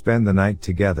decide to spend the night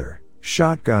together,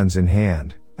 shotguns in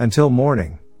hand, until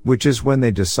morning, which is when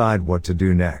they decide what to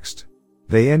do next.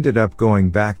 They ended up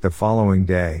going back the following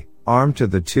day, armed to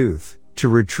the tooth, to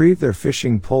retrieve their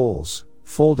fishing poles,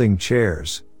 folding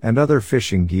chairs, and other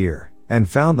fishing gear, and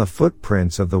found the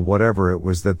footprints of the whatever it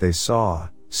was that they saw,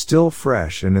 still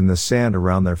fresh and in the sand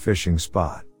around their fishing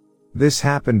spot. This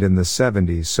happened in the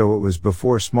 70s, so it was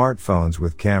before smartphones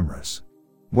with cameras.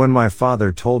 When my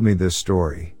father told me this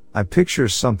story, I picture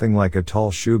something like a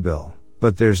tall shoebill,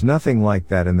 but there's nothing like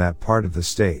that in that part of the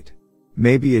state.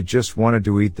 Maybe it just wanted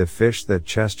to eat the fish that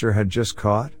Chester had just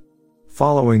caught?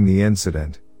 Following the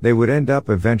incident, they would end up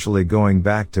eventually going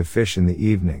back to fish in the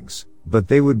evenings, but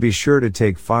they would be sure to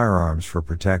take firearms for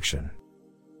protection.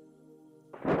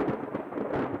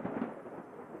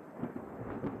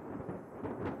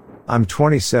 I'm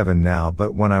 27 now,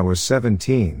 but when I was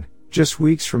 17, just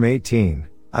weeks from 18,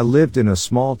 I lived in a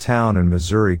small town in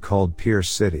Missouri called Pierce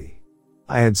City.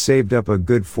 I had saved up a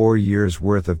good 4 years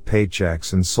worth of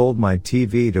paychecks and sold my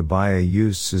TV to buy a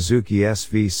used Suzuki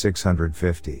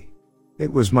SV650.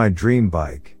 It was my dream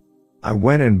bike. I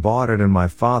went and bought it and my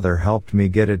father helped me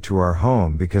get it to our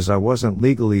home because I wasn't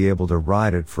legally able to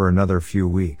ride it for another few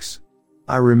weeks.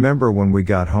 I remember when we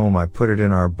got home I put it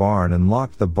in our barn and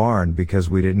locked the barn because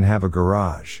we didn't have a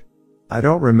garage. I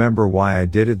don't remember why I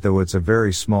did it though. It's a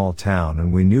very small town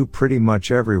and we knew pretty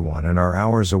much everyone and are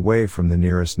hours away from the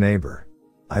nearest neighbor.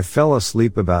 I fell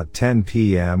asleep about 10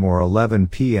 p.m. or 11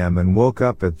 p.m. and woke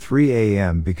up at 3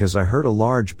 a.m. because I heard a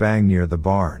large bang near the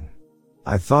barn.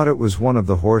 I thought it was one of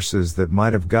the horses that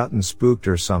might have gotten spooked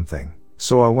or something,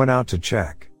 so I went out to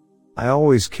check. I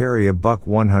always carry a buck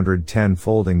 110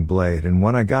 folding blade and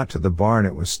when I got to the barn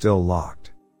it was still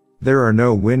locked. There are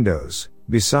no windows,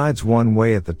 besides one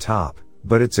way at the top,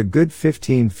 but it's a good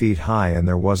 15 feet high and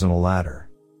there wasn't a ladder.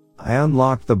 I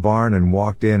unlocked the barn and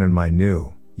walked in and my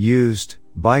new, used,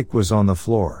 bike was on the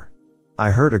floor.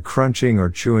 I heard a crunching or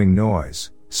chewing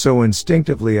noise, so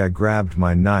instinctively I grabbed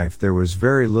my knife. There was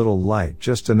very little light,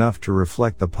 just enough to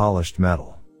reflect the polished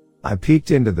metal. I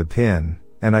peeked into the pin,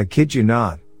 and I kid you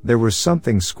not, there was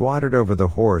something squatted over the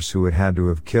horse who it had to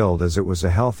have killed as it was a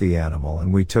healthy animal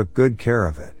and we took good care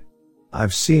of it.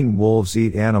 I've seen wolves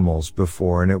eat animals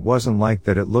before and it wasn't like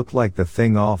that. It looked like the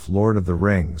thing off Lord of the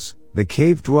Rings, the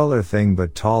cave dweller thing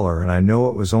but taller, and I know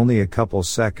it was only a couple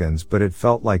seconds but it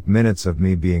felt like minutes of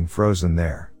me being frozen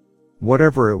there.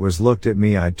 Whatever it was looked at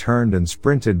me. I turned and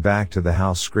sprinted back to the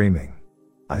house screaming.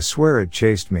 I swear it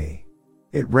chased me.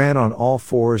 It ran on all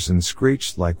fours and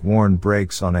screeched like worn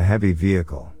brakes on a heavy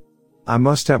vehicle. I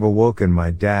must have awoken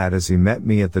my dad as he met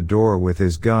me at the door with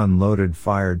his gun loaded,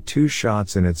 fired 2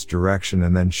 shots in its direction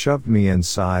and then shoved me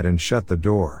inside and shut the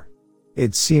door.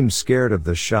 It seemed scared of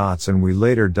the shots and we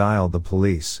later dialed the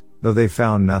police, though they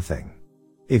found nothing.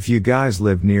 If you guys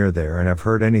live near there and have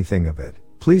heard anything of it,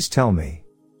 please tell me.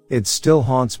 It still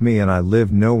haunts me and I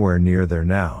live nowhere near there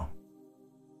now.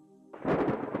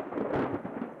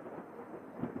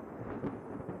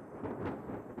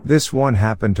 This one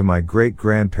happened to my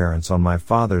great-grandparents on my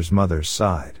father's mother's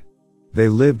side. They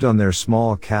lived on their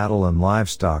small cattle and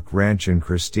livestock ranch in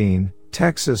Christine,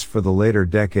 Texas for the later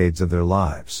decades of their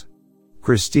lives.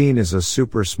 Christine is a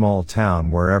super small town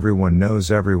where everyone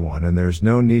knows everyone and there's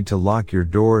no need to lock your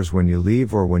doors when you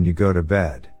leave or when you go to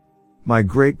bed. My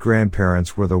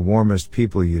great-grandparents were the warmest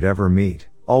people you'd ever meet,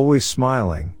 always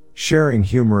smiling, sharing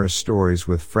humorous stories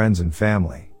with friends and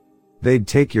family. They'd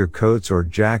take your coats or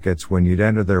jackets when you'd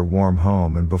enter their warm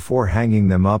home and before hanging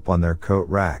them up on their coat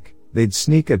rack, they'd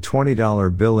sneak a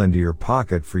 $20 bill into your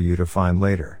pocket for you to find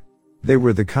later. They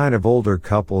were the kind of older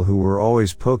couple who were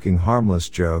always poking harmless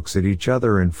jokes at each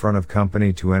other in front of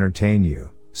company to entertain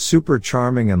you, super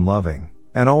charming and loving,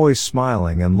 and always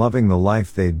smiling and loving the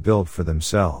life they'd built for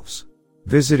themselves.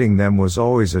 Visiting them was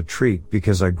always a treat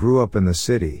because I grew up in the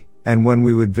city, and when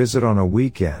we would visit on a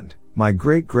weekend, my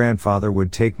great-grandfather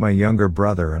would take my younger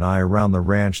brother and I around the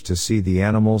ranch to see the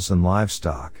animals and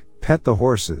livestock, pet the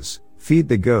horses, feed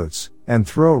the goats, and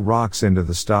throw rocks into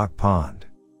the stock pond.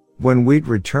 When we'd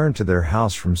return to their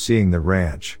house from seeing the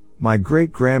ranch, my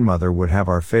great-grandmother would have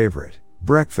our favorite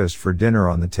breakfast for dinner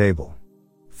on the table.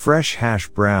 Fresh hash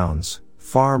browns,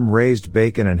 farm-raised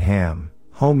bacon and ham,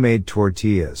 homemade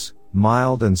tortillas,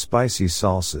 mild and spicy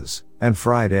salsas, and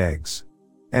fried eggs.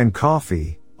 And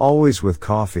coffee, always with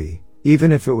coffee,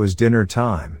 even if it was dinner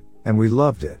time, and we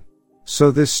loved it. So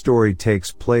this story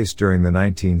takes place during the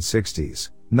 1960s,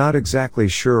 not exactly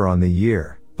sure on the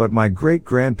year, but my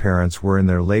great-grandparents were in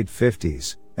their late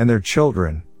 50s, and their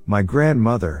children, my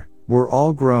grandmother, were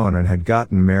all grown and had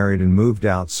gotten married and moved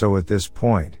out, so at this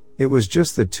point, it was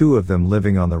just the two of them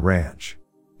living on the ranch.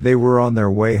 They were on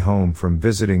their way home from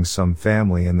visiting some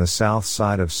family in the south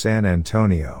side of San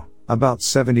Antonio, about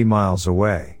 70 miles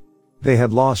away. They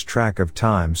had lost track of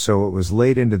time, so it was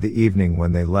late into the evening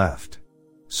when they left.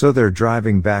 So they're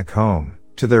driving back home,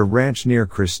 to their ranch near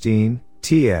Christine,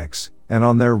 TX, and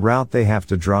on their route they have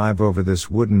to drive over this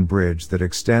wooden bridge that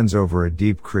extends over a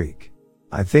deep creek.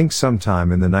 I think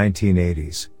sometime in the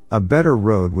 1980s, a better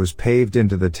road was paved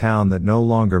into the town that no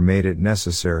longer made it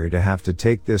necessary to have to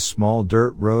take this small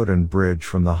dirt road and bridge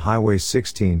from the Highway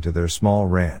 16 to their small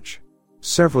ranch.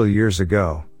 Several years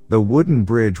ago, the wooden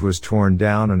bridge was torn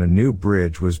down and a new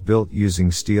bridge was built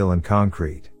using steel and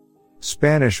concrete.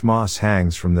 Spanish moss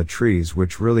hangs from the trees,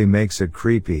 which really makes it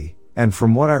creepy, And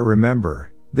from what I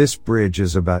remember, this bridge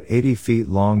is about 80 feet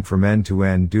long from end to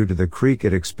end due to the creek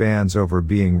it expands over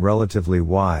being relatively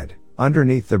wide.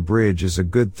 Underneath the bridge is a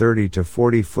good 30 to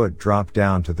 40 foot drop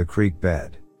down to the creek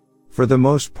bed. For the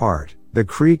most part, the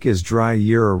creek is dry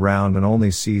year-around and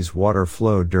only sees water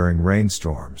flow during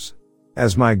rainstorms.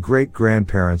 As my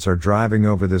great-grandparents are driving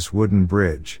over this wooden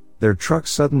bridge, their truck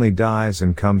suddenly dies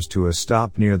and comes to a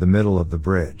stop near the middle of the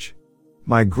bridge.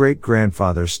 My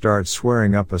great-grandfather starts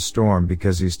swearing up a storm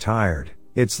because he's tired,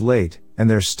 it's late, and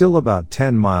they're still about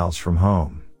 10 miles from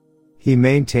home. He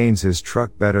maintains his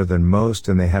truck better than most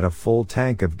and they had a full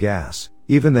tank of gas,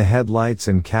 even the headlights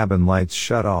and cabin lights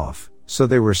shut off. So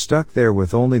they were stuck there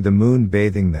with only the moon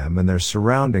bathing them and their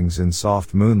surroundings in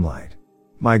soft moonlight.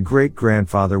 My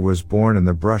great-grandfather was born in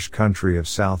the brush country of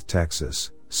South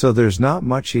Texas, so there's not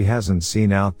much he hasn't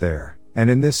seen out there, and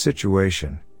in this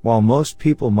situation, while most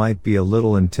people might be a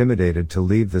little intimidated to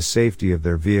leave the safety of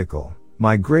their vehicle,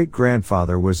 my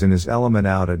great-grandfather was in his element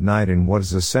out at night in what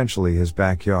is essentially his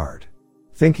backyard.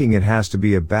 Thinking it has to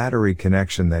be a battery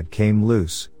connection that came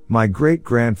loose, my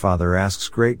great-grandfather asks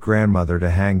great-grandmother to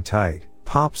hang tight,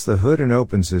 pops the hood and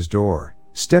opens his door,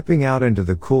 stepping out into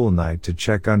the cool night to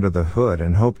check under the hood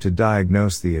and hope to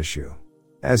diagnose the issue.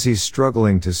 As he's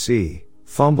struggling to see,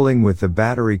 fumbling with the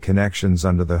battery connections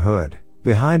under the hood,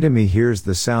 behind him he hears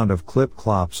the sound of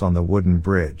clip-clops on the wooden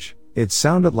bridge. It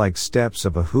sounded like steps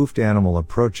of a hoofed animal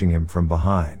approaching him from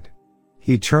behind.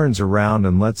 He turns around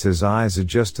and lets his eyes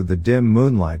adjust to the dim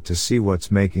moonlight to see what's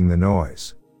making the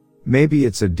noise. Maybe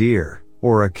it's a deer,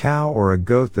 or a cow or a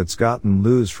goat that's gotten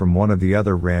loose from one of the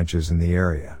other ranches in the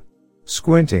area.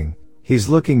 Squinting, he's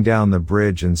looking down the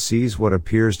bridge and sees what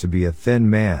appears to be a thin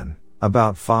man,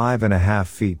 about 5.5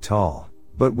 feet tall,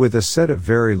 but with a set of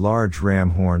very large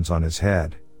ram horns on his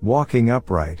head, walking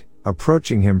upright,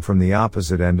 approaching him from the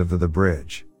opposite end of the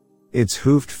bridge. Its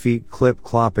hoofed feet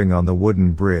clip-clopping on the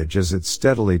wooden bridge as it's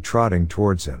steadily trotting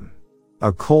towards him.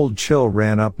 A cold chill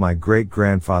ran up my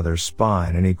great-grandfather's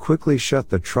spine and he quickly shut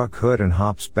the truck hood and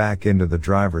hops back into the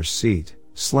driver's seat,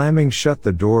 slamming shut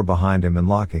the door behind him and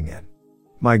locking it.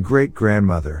 My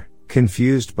great-grandmother,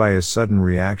 confused by his sudden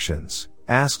reactions,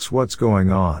 asks what's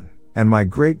going on, and my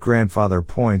great-grandfather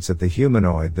points at the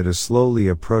humanoid that is slowly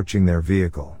approaching their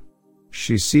vehicle.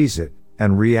 She sees it,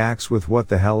 and reacts with "What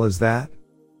the hell is that?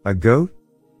 A goat?"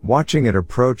 Watching it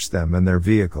approach them and their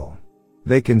vehicle,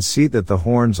 they can see that the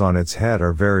horns on its head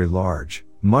are very large,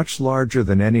 much larger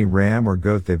than any ram or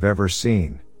goat they've ever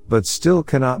seen, but still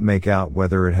cannot make out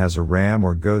whether it has a ram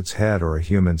or goat's head or a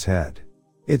human's head.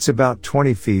 It's about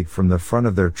 20 feet from the front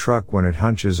of their truck when it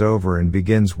hunches over and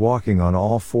begins walking on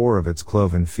all four of its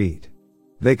cloven feet.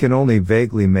 They can only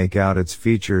vaguely make out its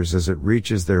features as it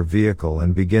reaches their vehicle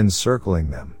and begins circling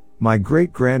them, my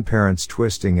great-grandparents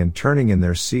twisting and turning in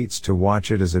their seats to watch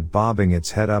it as it bobbing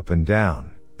its head up and down,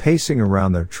 pacing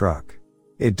around their truck.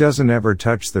 It doesn't ever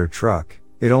touch their truck,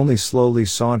 it only slowly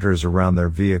saunters around their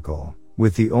vehicle,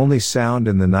 with the only sound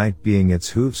in the night being its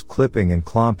hoofs clipping and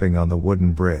clomping on the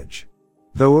wooden bridge.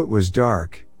 Though it was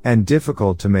dark, and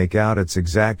difficult to make out its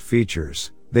exact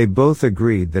features, they both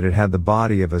agreed that it had the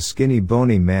body of a skinny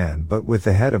bony man but with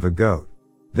the head of a goat.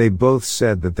 They both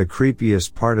said that the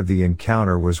creepiest part of the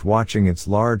encounter was watching its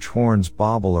large horns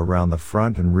bobble around the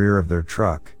front and rear of their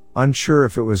truck, unsure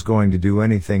if it was going to do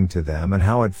anything to them and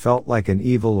how it felt like an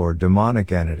evil or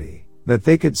demonic entity, that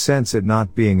they could sense it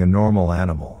not being a normal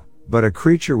animal, but a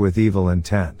creature with evil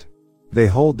intent. They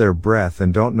hold their breath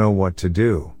and don't know what to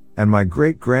do, and my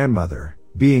great-grandmother,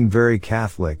 being very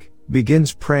Catholic,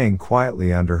 begins praying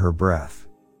quietly under her breath.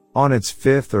 On its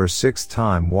 5th or 6th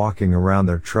time walking around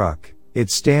their truck, it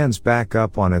stands back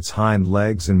up on its hind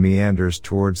legs and meanders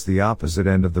towards the opposite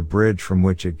end of the bridge from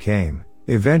which it came,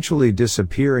 eventually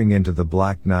disappearing into the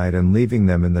black night and leaving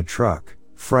them in the truck,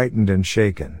 frightened and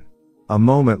shaken. A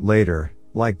moment later,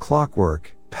 like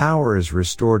clockwork, power is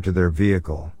restored to their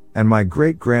vehicle, and my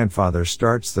great-grandfather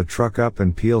starts the truck up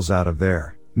and peels out of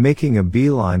there, making a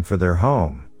beeline for their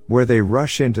home, where they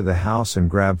rush into the house and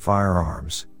grab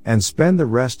firearms, and spend the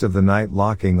rest of the night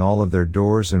locking all of their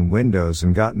doors and windows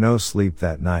and got no sleep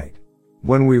that night.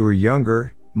 When we were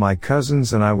younger, my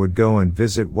cousins and I would go and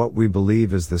visit what we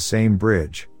believe is the same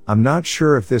bridge. I'm not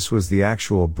sure if this was the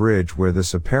actual bridge where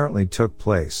this apparently took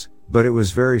place, but it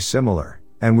was very similar,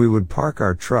 and we would park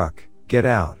our truck, get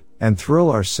out, and thrill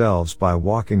ourselves by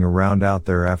walking around out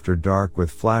there after dark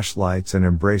with flashlights and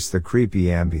embrace the creepy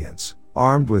ambience,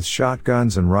 armed with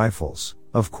shotguns and rifles,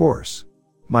 of course.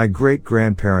 My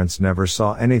great-grandparents never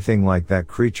saw anything like that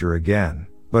creature again,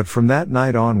 but from that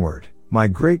night onward, my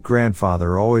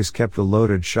great-grandfather always kept a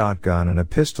loaded shotgun and a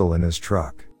pistol in his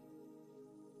truck.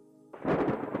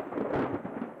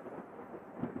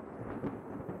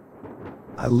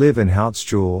 I live in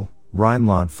Hauptstuhl,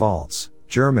 Rhineland-Pfalz,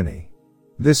 Germany.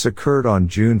 This occurred on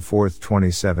June 4,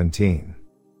 2017.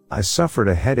 I suffered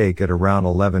a headache at around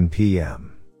 11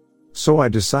 p.m. So I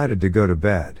decided to go to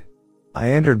bed. I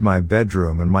entered my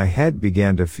bedroom and my head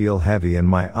began to feel heavy and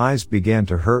my eyes began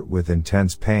to hurt with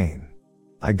intense pain.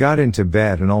 I got into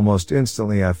bed and almost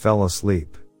instantly I fell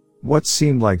asleep. What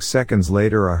seemed like seconds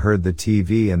later I heard the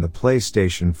TV and the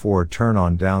PlayStation 4 turn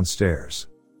on downstairs.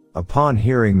 Upon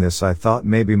hearing this I thought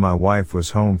maybe my wife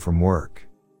was home from work.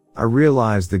 I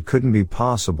realized that couldn't be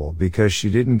possible because she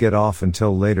didn't get off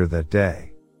until later that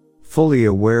day. Fully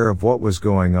aware of what was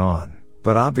going on,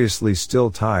 but obviously still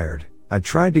tired, I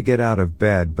tried to get out of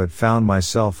bed but found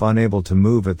myself unable to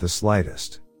move at the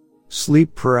slightest.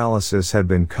 Sleep paralysis had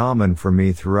been common for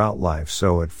me throughout life,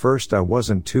 so at first I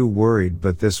wasn't too worried,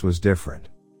 but this was different.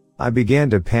 I began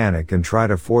to panic and try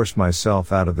to force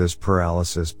myself out of this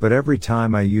paralysis, but every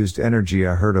time I used energy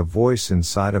I heard a voice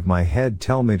inside of my head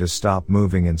tell me to stop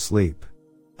moving and sleep.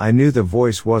 I knew the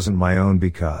voice wasn't my own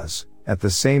because, at the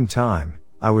same time,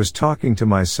 I was talking to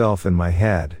myself in my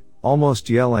head, almost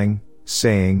yelling,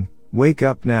 saying, "Wake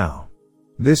up now."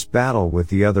 This battle with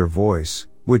the other voice,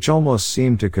 which almost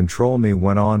seemed to control me,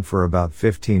 went on for about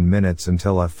 15 minutes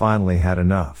until I finally had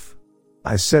enough.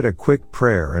 I said a quick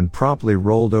prayer and promptly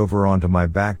rolled over onto my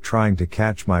back trying to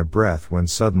catch my breath when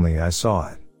suddenly I saw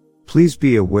it. Please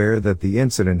be aware that the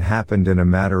incident happened in a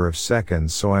matter of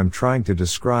seconds, so I'm trying to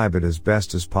describe it as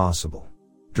best as possible.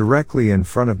 Directly in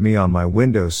front of me on my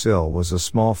windowsill was a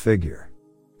small figure.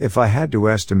 If I had to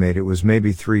estimate, it was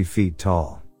maybe 3 feet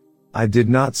tall. I did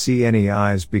not see any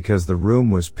eyes because the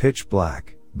room was pitch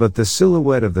black, but the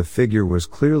silhouette of the figure was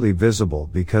clearly visible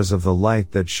because of the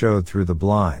light that showed through the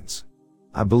blinds.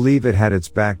 I believe it had its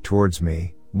back towards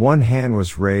me, one hand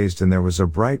was raised and there was a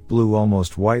bright blue,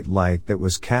 almost white light that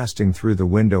was casting through the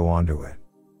window onto it.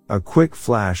 A quick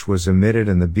flash was emitted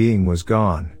and the being was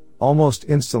gone, almost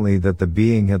instantly that the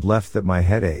being had left, that my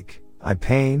headache, eye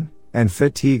pain, and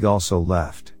fatigue also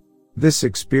left. This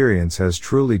experience has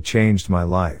truly changed my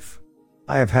life.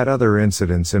 I have had other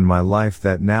incidents in my life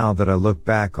that now that I look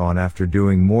back on after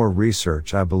doing more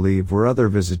research I believe were other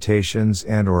visitations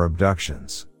and or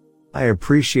abductions. I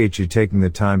appreciate you taking the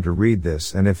time to read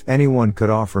this, and if anyone could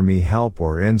offer me help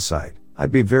or insight,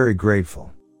 I'd be very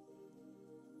grateful.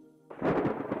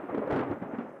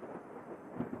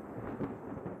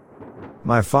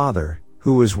 My father,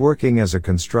 who was working as a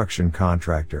construction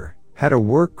contractor, had a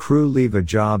work crew leave a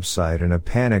job site in a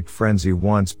panicked frenzy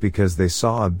once because they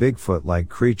saw a Bigfoot-like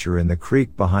creature in the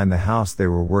creek behind the house they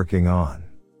were working on.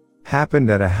 Happened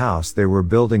at a house they were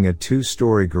building, a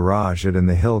 2-story garage at in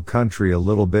the hill country a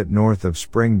little bit north of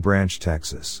Spring Branch,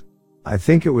 Texas. I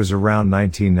think it was around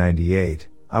 1998.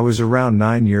 I was around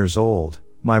 9 years old,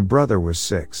 my brother was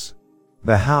 6.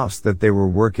 The house that they were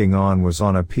working on was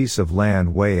on a piece of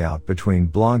land way out between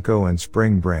Blanco and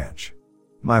Spring Branch.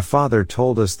 My father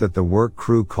told us that the work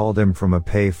crew called him from a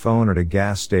pay phone at a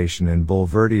gas station in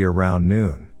Bulverde around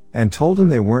noon, and told him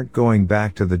they weren't going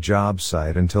back to the job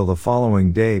site until the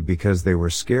following day because they were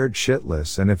scared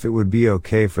shitless, and if it would be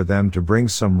okay for them to bring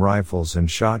some rifles and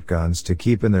shotguns to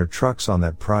keep in their trucks on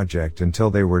that project until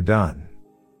they were done.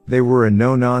 They were a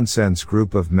no-nonsense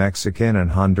group of Mexican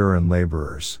and Honduran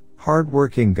laborers,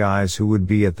 hard-working guys who would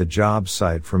be at the job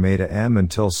site from 8 a.m.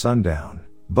 until sundown,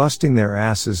 busting their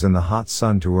asses in the hot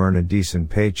sun to earn a decent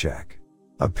paycheck.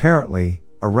 Apparently,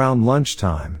 around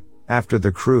lunchtime, after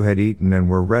the crew had eaten and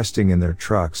were resting in their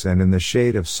trucks and in the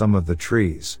shade of some of the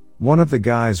trees, one of the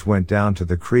guys went down to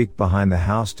the creek behind the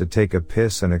house to take a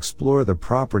piss and explore the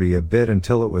property a bit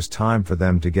until it was time for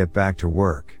them to get back to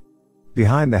work.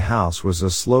 Behind the house was a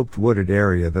sloped wooded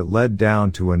area that led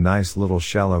down to a nice little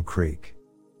shallow creek.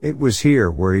 It was here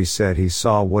where he said he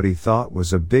saw what he thought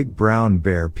was a big brown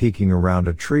bear peeking around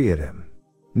a tree at him.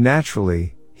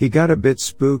 Naturally, he got a bit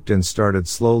spooked and started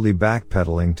slowly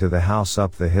backpedaling to the house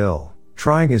up the hill,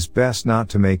 trying his best not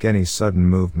to make any sudden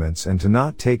movements and to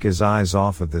not take his eyes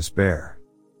off of this bear.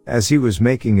 As he was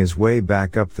making his way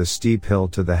back up the steep hill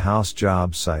to the house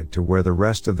job site to where the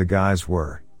rest of the guys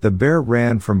were, the bear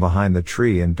ran from behind the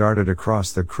tree and darted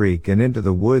across the creek and into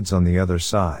the woods on the other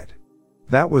side.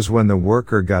 That was when the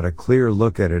worker got a clear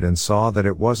look at it and saw that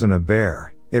it wasn't a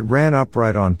bear. It ran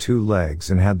upright on 2 legs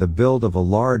and had the build of a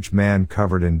large man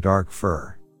covered in dark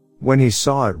fur. When he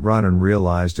saw it run and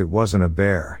realized it wasn't a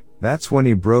bear, that's when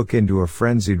he broke into a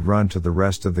frenzied run to the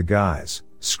rest of the guys,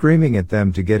 screaming at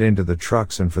them to get into the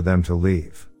trucks and for them to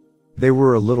leave. They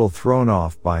were a little thrown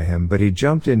off by him, but he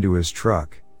jumped into his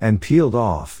truck and peeled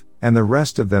off, and the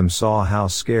rest of them saw how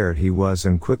scared he was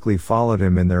and quickly followed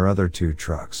him in their other 2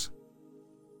 trucks.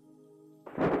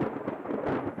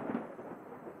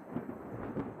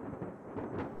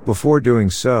 Before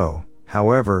doing so,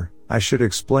 however, I should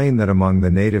explain that among the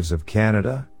natives of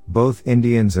Canada, both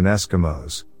Indians and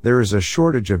Eskimos, there is a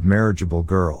shortage of marriageable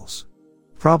girls.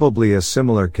 Probably a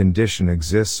similar condition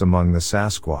exists among the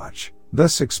Sasquatch,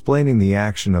 thus explaining the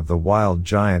action of the wild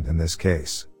giant in this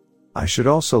case. I should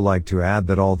also like to add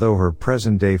that although her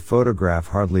present-day photograph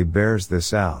hardly bears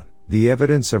this out, the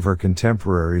evidence of her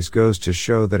contemporaries goes to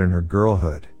show that in her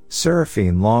girlhood,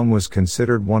 Seraphine Long was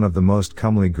considered one of the most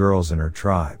comely girls in her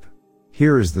tribe.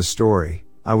 Here is the story.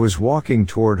 I was walking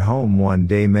toward home one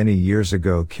day many years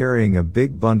ago carrying a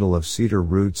big bundle of cedar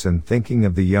roots and thinking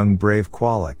of the young brave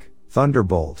Qualic,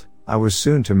 Thunderbolt, I was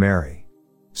soon to marry.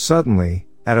 Suddenly,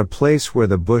 at a place where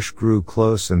the bush grew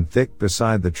close and thick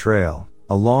beside the trail,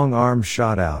 a long arm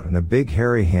shot out and a big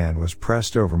hairy hand was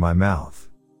pressed over my mouth.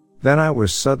 Then I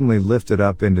was suddenly lifted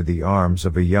up into the arms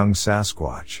of a young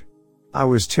Sasquatch. I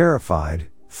was terrified,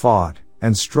 fought,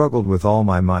 and struggled with all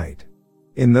my might.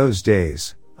 In those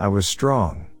days, I was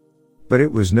strong. But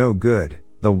it was no good,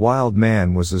 the wild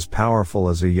man was as powerful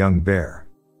as a young bear.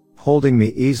 Holding me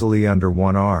easily under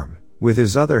one arm, with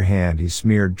his other hand he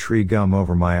smeared tree gum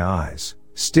over my eyes,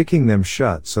 sticking them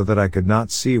shut so that I could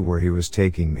not see where he was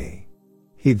taking me.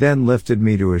 He then lifted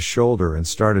me to his shoulder and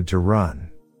started to run.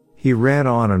 He ran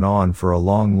on and on for a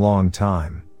long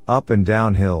time, up and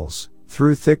down hills,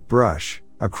 through thick brush,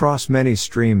 across many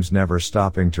streams, never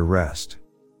stopping to rest.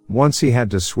 Once he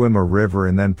had to swim a river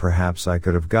and then perhaps I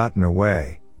could have gotten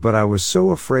away, but I was so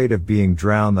afraid of being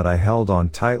drowned that I held on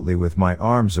tightly with my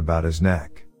arms about his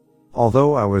neck.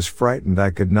 Although I was frightened, I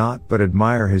could not but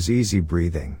admire his easy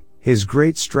breathing, his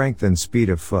great strength and speed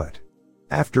of foot.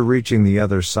 After reaching the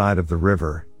other side of the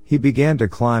river, he began to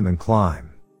climb and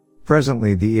climb.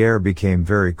 Presently the air became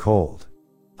very cold.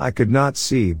 I could not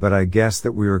see, but I guessed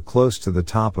that we were close to the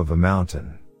top of a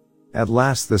mountain. At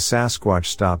last the Sasquatch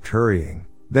stopped hurrying.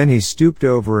 Then he stooped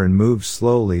over and moved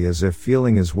slowly as if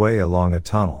feeling his way along a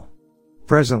tunnel.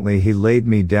 Presently he laid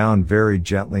me down very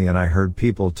gently and I heard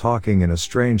people talking in a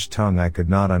strange tongue I could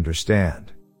not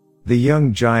understand. The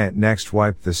young giant next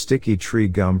wiped the sticky tree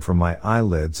gum from my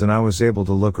eyelids and I was able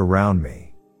to look around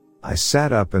me. I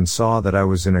sat up and saw that I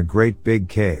was in a great big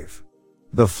cave.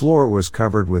 The floor was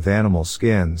covered with animal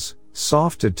skins,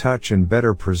 soft to touch and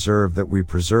better preserved that we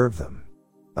preserved them.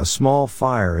 A small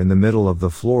fire in the middle of the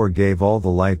floor gave all the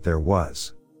light there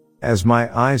was. As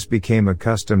my eyes became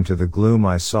accustomed to the gloom,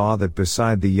 I saw that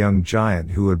beside the young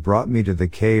giant who had brought me to the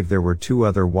cave there were two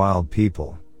other wild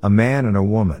people, a man and a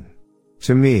woman.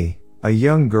 To me, a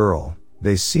young girl,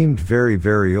 they seemed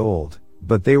very old,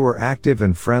 but they were active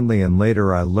and friendly, and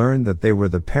later I learned that they were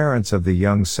the parents of the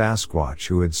young Sasquatch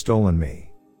who had stolen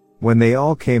me. When they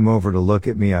all came over to look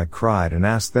at me, I cried and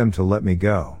asked them to let me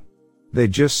go. They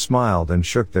just smiled and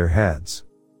shook their heads.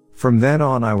 From then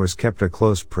on I was kept a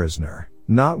close prisoner.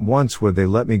 Not once would they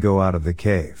let me go out of the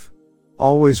cave.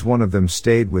 Always one of them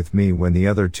stayed with me when the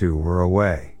other two were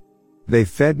away. They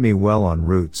fed me well on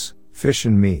roots, fish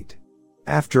and meat.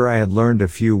 After I had learned a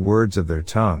few words of their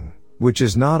tongue, which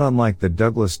is not unlike the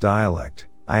Douglas dialect,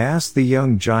 I asked the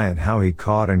young giant how he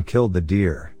caught and killed the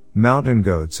deer, mountain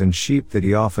goats and sheep that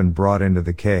he often brought into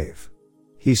the cave.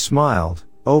 He smiled,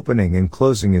 opening and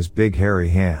closing his big hairy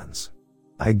hands.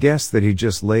 I guessed that he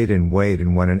just laid in wait,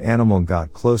 and when an animal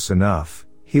got close enough,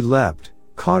 he leapt,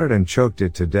 caught it and choked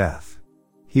it to death.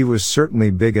 He was certainly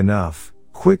big enough,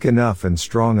 quick enough and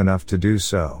strong enough to do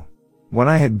so. When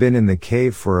I had been in the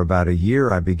cave for about a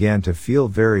year, I began to feel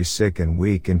very sick and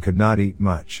weak and could not eat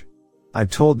much. I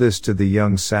told this to the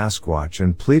young Sasquatch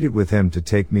and pleaded with him to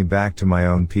take me back to my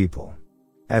own people.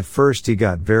 At first he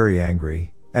got very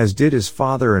angry, as did his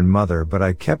father and mother, but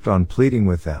I kept on pleading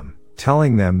with them,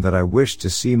 telling them that I wished to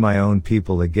see my own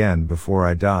people again before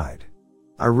I died.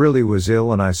 I really was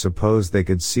ill, and I suppose they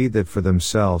could see that for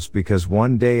themselves, because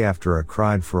one day after I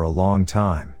cried for a long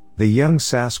time, the young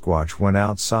Sasquatch went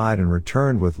outside and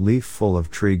returned with a leaf full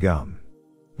of tree gum.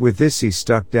 With this he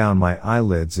stuck down my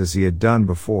eyelids as he had done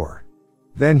before.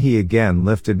 Then he again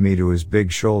lifted me to his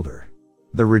big shoulder.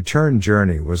 The return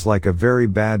journey was like a very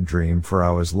bad dream, for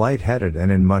I was lightheaded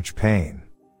and in much pain.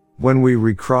 When we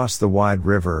recrossed the wide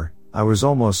river, I was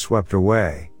almost swept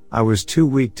away. I was too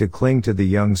weak to cling to the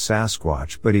young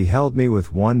Sasquatch, but he held me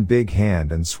with one big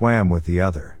hand and swam with the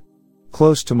other.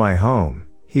 Close to my home,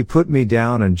 he put me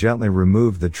down and gently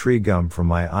removed the tree gum from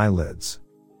my eyelids.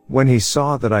 When he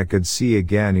saw that I could see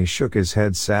again, he shook his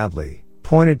head sadly,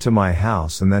 pointed to my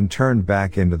house and then turned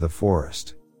back into the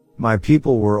forest. My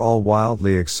people were all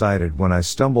wildly excited when I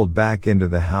stumbled back into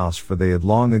the house, for they had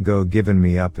long ago given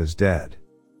me up as dead.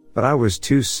 But I was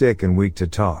too sick and weak to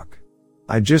talk.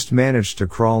 I just managed to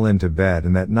crawl into bed,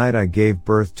 and that night I gave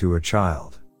birth to a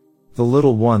child. The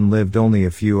little one lived only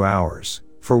a few hours,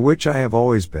 for which I have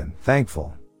always been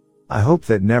thankful. I hope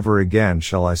that never again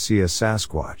shall I see a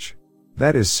Sasquatch.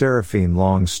 That is Seraphine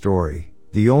Long's story,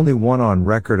 the only one on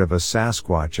record of a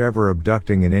Sasquatch ever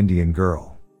abducting an Indian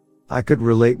girl. I could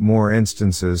relate more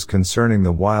instances concerning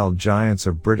the wild giants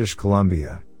of British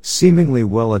Columbia, seemingly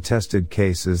well-attested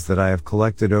cases that I have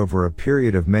collected over a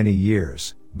period of many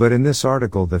years, but in this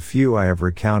article the few I have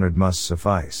recounted must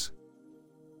suffice.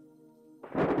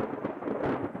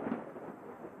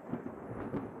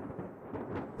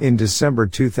 In December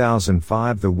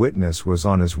 2005, the witness was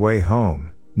on his way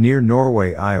home, near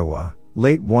Norway, Iowa,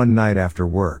 late one night after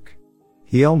work.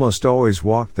 He almost always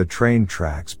walked the train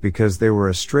tracks because they were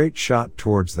a straight shot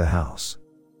towards the house.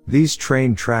 These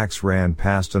train tracks ran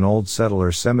past an old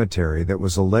settler cemetery that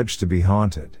was alleged to be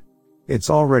haunted.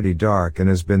 It's already dark and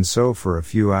has been so for a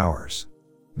few hours.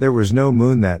 There was no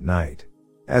moon that night.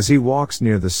 As he walks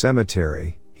near the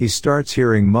cemetery, he starts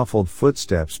hearing muffled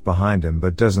footsteps behind him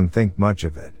but doesn't think much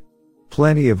of it.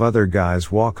 Plenty of other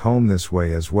guys walk home this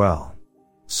way as well.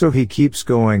 So he keeps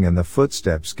going and the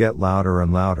footsteps get louder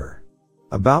and louder.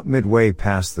 About midway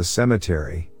past the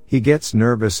cemetery, he gets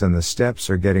nervous and the steps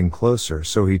are getting closer,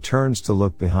 so he turns to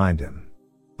look behind him.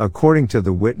 According to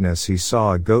the witness, he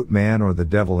saw a goat man or the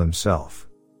devil himself.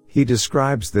 He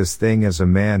describes this thing as a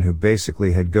man who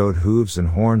basically had goat hooves and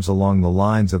horns along the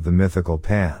lines of the mythical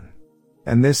Pan.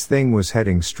 And this thing was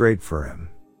heading straight for him.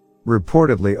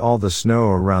 Reportedly, all the snow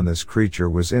around this creature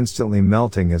was instantly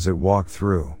melting as it walked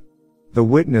through. The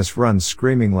witness runs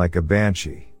screaming like a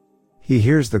banshee. He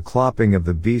hears the clopping of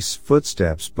the beast's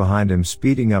footsteps behind him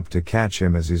speeding up to catch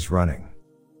him as he's running.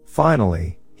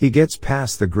 Finally, he gets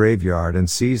past the graveyard and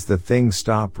sees the thing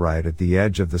stop right at the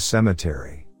edge of the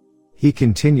cemetery. He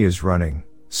continues running,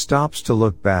 stops to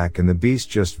look back, and the beast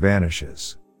just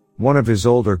vanishes. One of his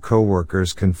older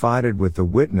co-workers confided with the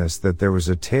witness that there was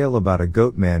a tale about a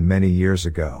goat man many years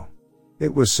ago.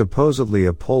 It was supposedly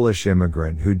a Polish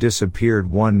immigrant who disappeared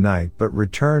one night but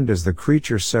returned as the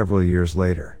creature several years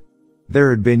later.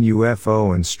 There had been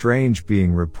UFO and strange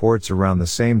being reports around the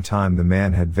same time the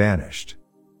man had vanished.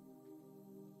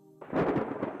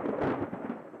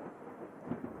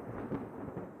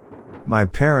 My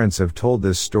parents have told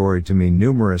this story to me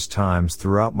numerous times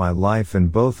throughout my life,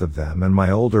 and both of them and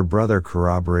my older brother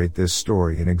corroborate this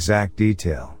story in exact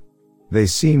detail. They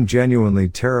seem genuinely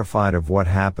terrified of what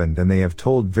happened, and they have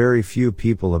told very few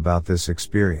people about this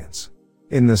experience.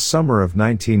 In the summer of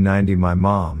 1990, my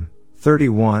mom,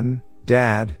 31,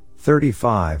 Dad,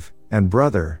 35, and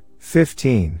brother,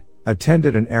 15,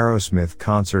 attended an Aerosmith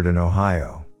concert in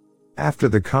Ohio. After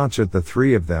the concert, the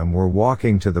three of them were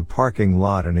walking to the parking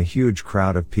lot in a huge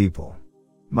crowd of people.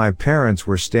 My parents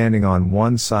were standing on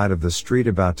one side of the street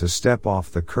about to step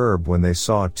off the curb when they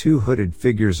saw two hooded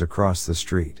figures across the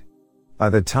street. By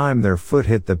the time their foot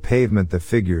hit the pavement, the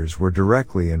figures were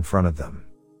directly in front of them.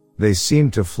 They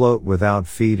seemed to float without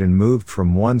feet and moved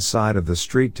from one side of the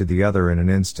street to the other in an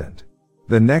instant.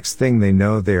 The next thing they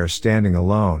know, they are standing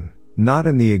alone, not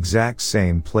in the exact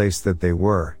same place that they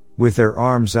were, with their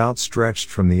arms outstretched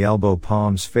from the elbow,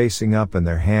 palms facing up, and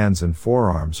their hands and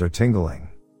forearms are tingling.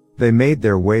 They made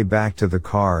their way back to the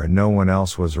car and no one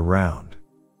else was around.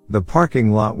 The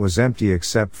parking lot was empty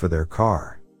except for their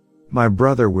car. My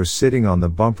brother was sitting on the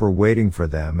bumper waiting for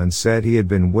them and said he had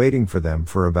been waiting for them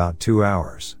for about 2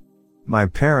 hours. My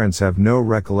parents have no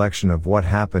recollection of what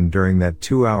happened during that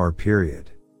 2-hour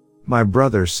period. My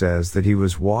brother says that he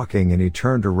was walking and he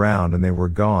turned around and they were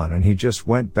gone, and he just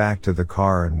went back to the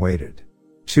car and waited.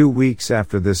 2 weeks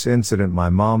after this incident, my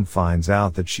mom finds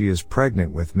out that she is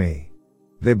pregnant with me.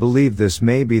 They believe this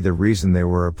may be the reason they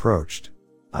were approached.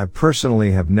 I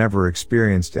personally have never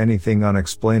experienced anything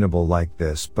unexplainable like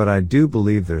this, but I do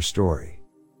believe their story.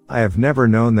 I have never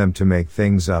known them to make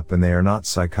things up, and they are not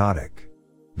psychotic.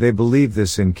 They believe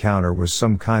this encounter was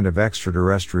some kind of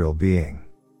extraterrestrial being.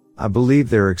 I believe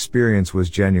their experience was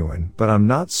genuine, but I'm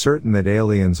not certain that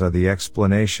aliens are the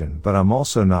explanation, but I'm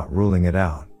also not ruling it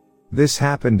out. This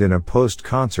happened in a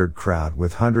post-concert crowd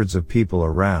with hundreds of people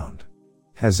around.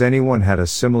 Has anyone had a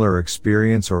similar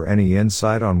experience or any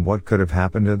insight on what could have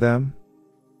happened to them?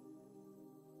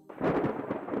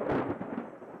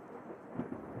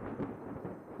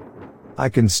 I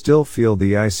can still feel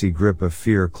the icy grip of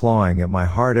fear clawing at my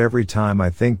heart every time I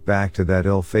think back to that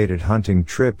ill-fated hunting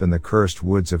trip in the cursed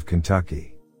woods of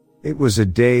Kentucky. It was a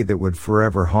day that would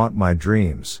forever haunt my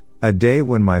dreams, a day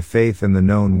when my faith in the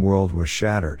known world was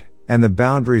shattered, and the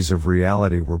boundaries of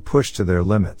reality were pushed to their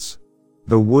limits.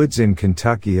 The woods in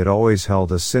Kentucky had always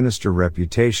held a sinister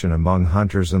reputation among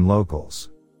hunters and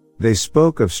locals. They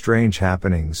spoke of strange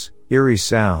happenings, eerie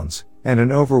sounds, and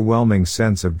an overwhelming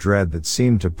sense of dread that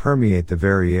seemed to permeate the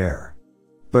very air.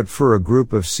 But for a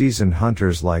group of seasoned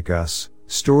hunters like us,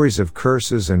 stories of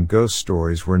curses and ghost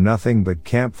stories were nothing but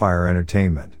campfire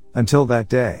entertainment, until that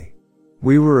day.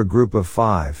 We were a group of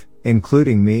 5,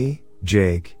 including me,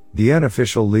 Jake, the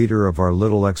unofficial leader of our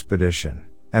little expedition,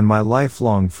 and my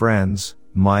lifelong friends,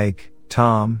 Mike,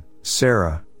 Tom,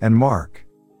 Sarah, and Mark.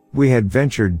 We had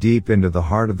ventured deep into the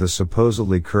heart of the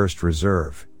supposedly cursed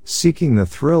reserve, seeking the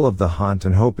thrill of the hunt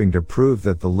and hoping to prove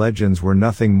that the legends were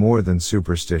nothing more than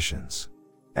superstitions.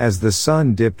 As the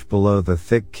sun dipped below the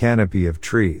thick canopy of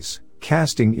trees,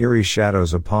 casting eerie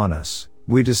shadows upon us,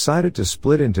 we decided to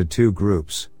split into 2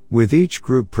 groups, with each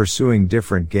group pursuing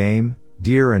different game,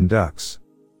 deer and ducks.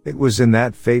 It was in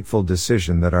that fateful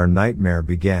decision that our nightmare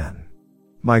began.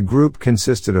 My group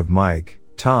consisted of Mike,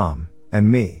 Tom, and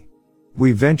me.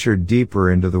 We ventured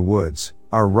deeper into the woods,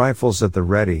 our rifles at the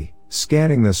ready,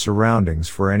 scanning the surroundings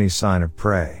for any sign of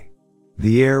prey.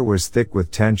 The air was thick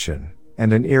with tension,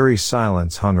 and an eerie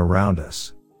silence hung around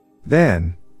us.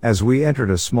 Then, as we entered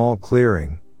a small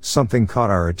clearing, something caught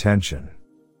our attention.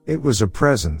 It was a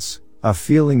presence, a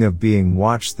feeling of being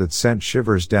watched that sent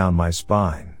shivers down my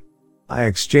spine. I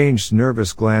exchanged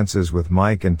nervous glances with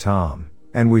Mike and Tom,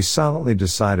 and we silently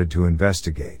decided to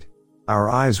investigate. Our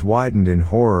eyes widened in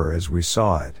horror as we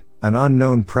saw it, an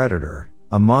unknown predator,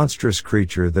 a monstrous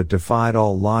creature that defied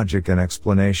all logic and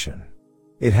explanation.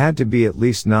 It had to be at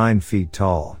least 9 feet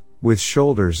tall, with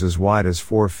shoulders as wide as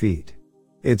 4 feet.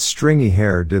 Its stringy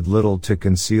hair did little to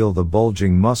conceal the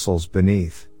bulging muscles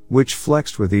beneath, which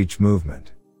flexed with each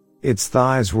movement. Its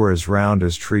thighs were as round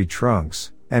as tree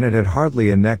trunks, and it had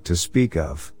hardly a neck to speak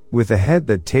of, with a head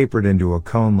that tapered into a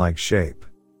cone-like shape.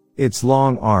 Its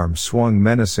long arms swung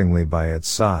menacingly by its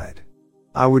side.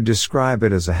 I would describe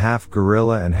it as a half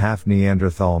gorilla and half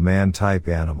Neanderthal man-type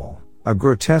animal, a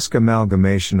grotesque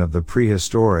amalgamation of the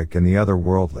prehistoric and the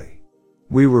otherworldly.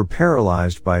 We were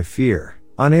paralyzed by fear,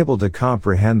 unable to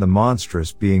comprehend the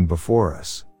monstrous being before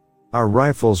us. Our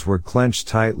rifles were clenched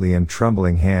tightly in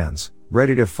trembling hands,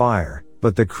 ready to fire,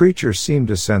 but the creature seemed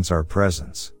to sense our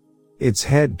presence. Its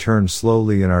head turned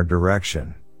slowly in our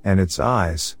direction, and its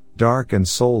eyes, dark and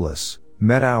soulless,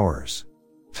 met ours.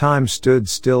 Time stood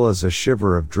still as a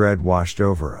shiver of dread washed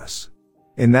over us.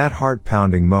 In that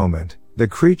heart-pounding moment, the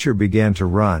creature began to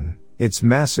run, its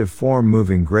massive form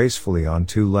moving gracefully on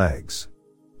 2 legs.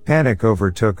 Panic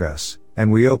overtook us,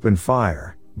 and we opened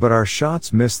fire, but our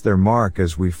shots missed their mark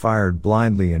as we fired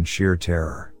blindly in sheer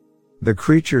terror. The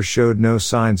creature showed no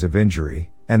signs of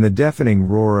injury, and the deafening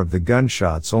roar of the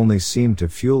gunshots only seemed to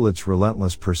fuel its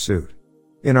relentless pursuit.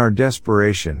 In our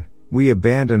desperation, we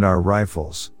abandoned our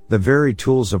rifles, the very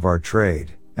tools of our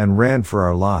trade, and ran for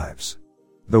our lives.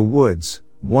 The woods,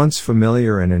 once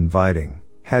familiar and inviting,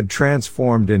 had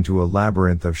transformed into a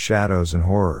labyrinth of shadows and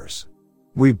horrors.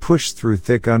 We pushed through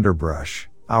thick underbrush,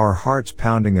 our hearts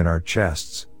pounding in our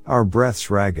chests, our breaths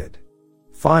ragged.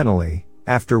 Finally,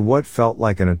 after what felt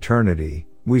like an eternity,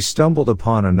 we stumbled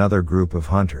upon another group of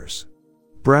hunters.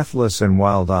 Breathless and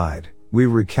wild-eyed, we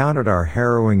recounted our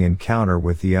harrowing encounter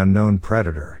with the unknown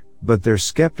predator, but their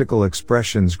skeptical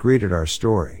expressions greeted our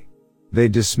story. They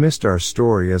dismissed our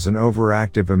story as an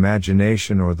overactive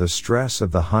imagination or the stress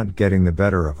of the hunt getting the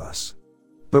better of us.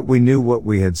 But we knew what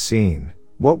we had seen,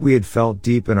 what we had felt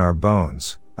deep in our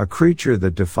bones, a creature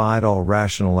that defied all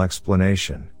rational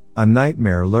explanation, a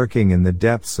nightmare lurking in the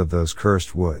depths of those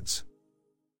cursed woods.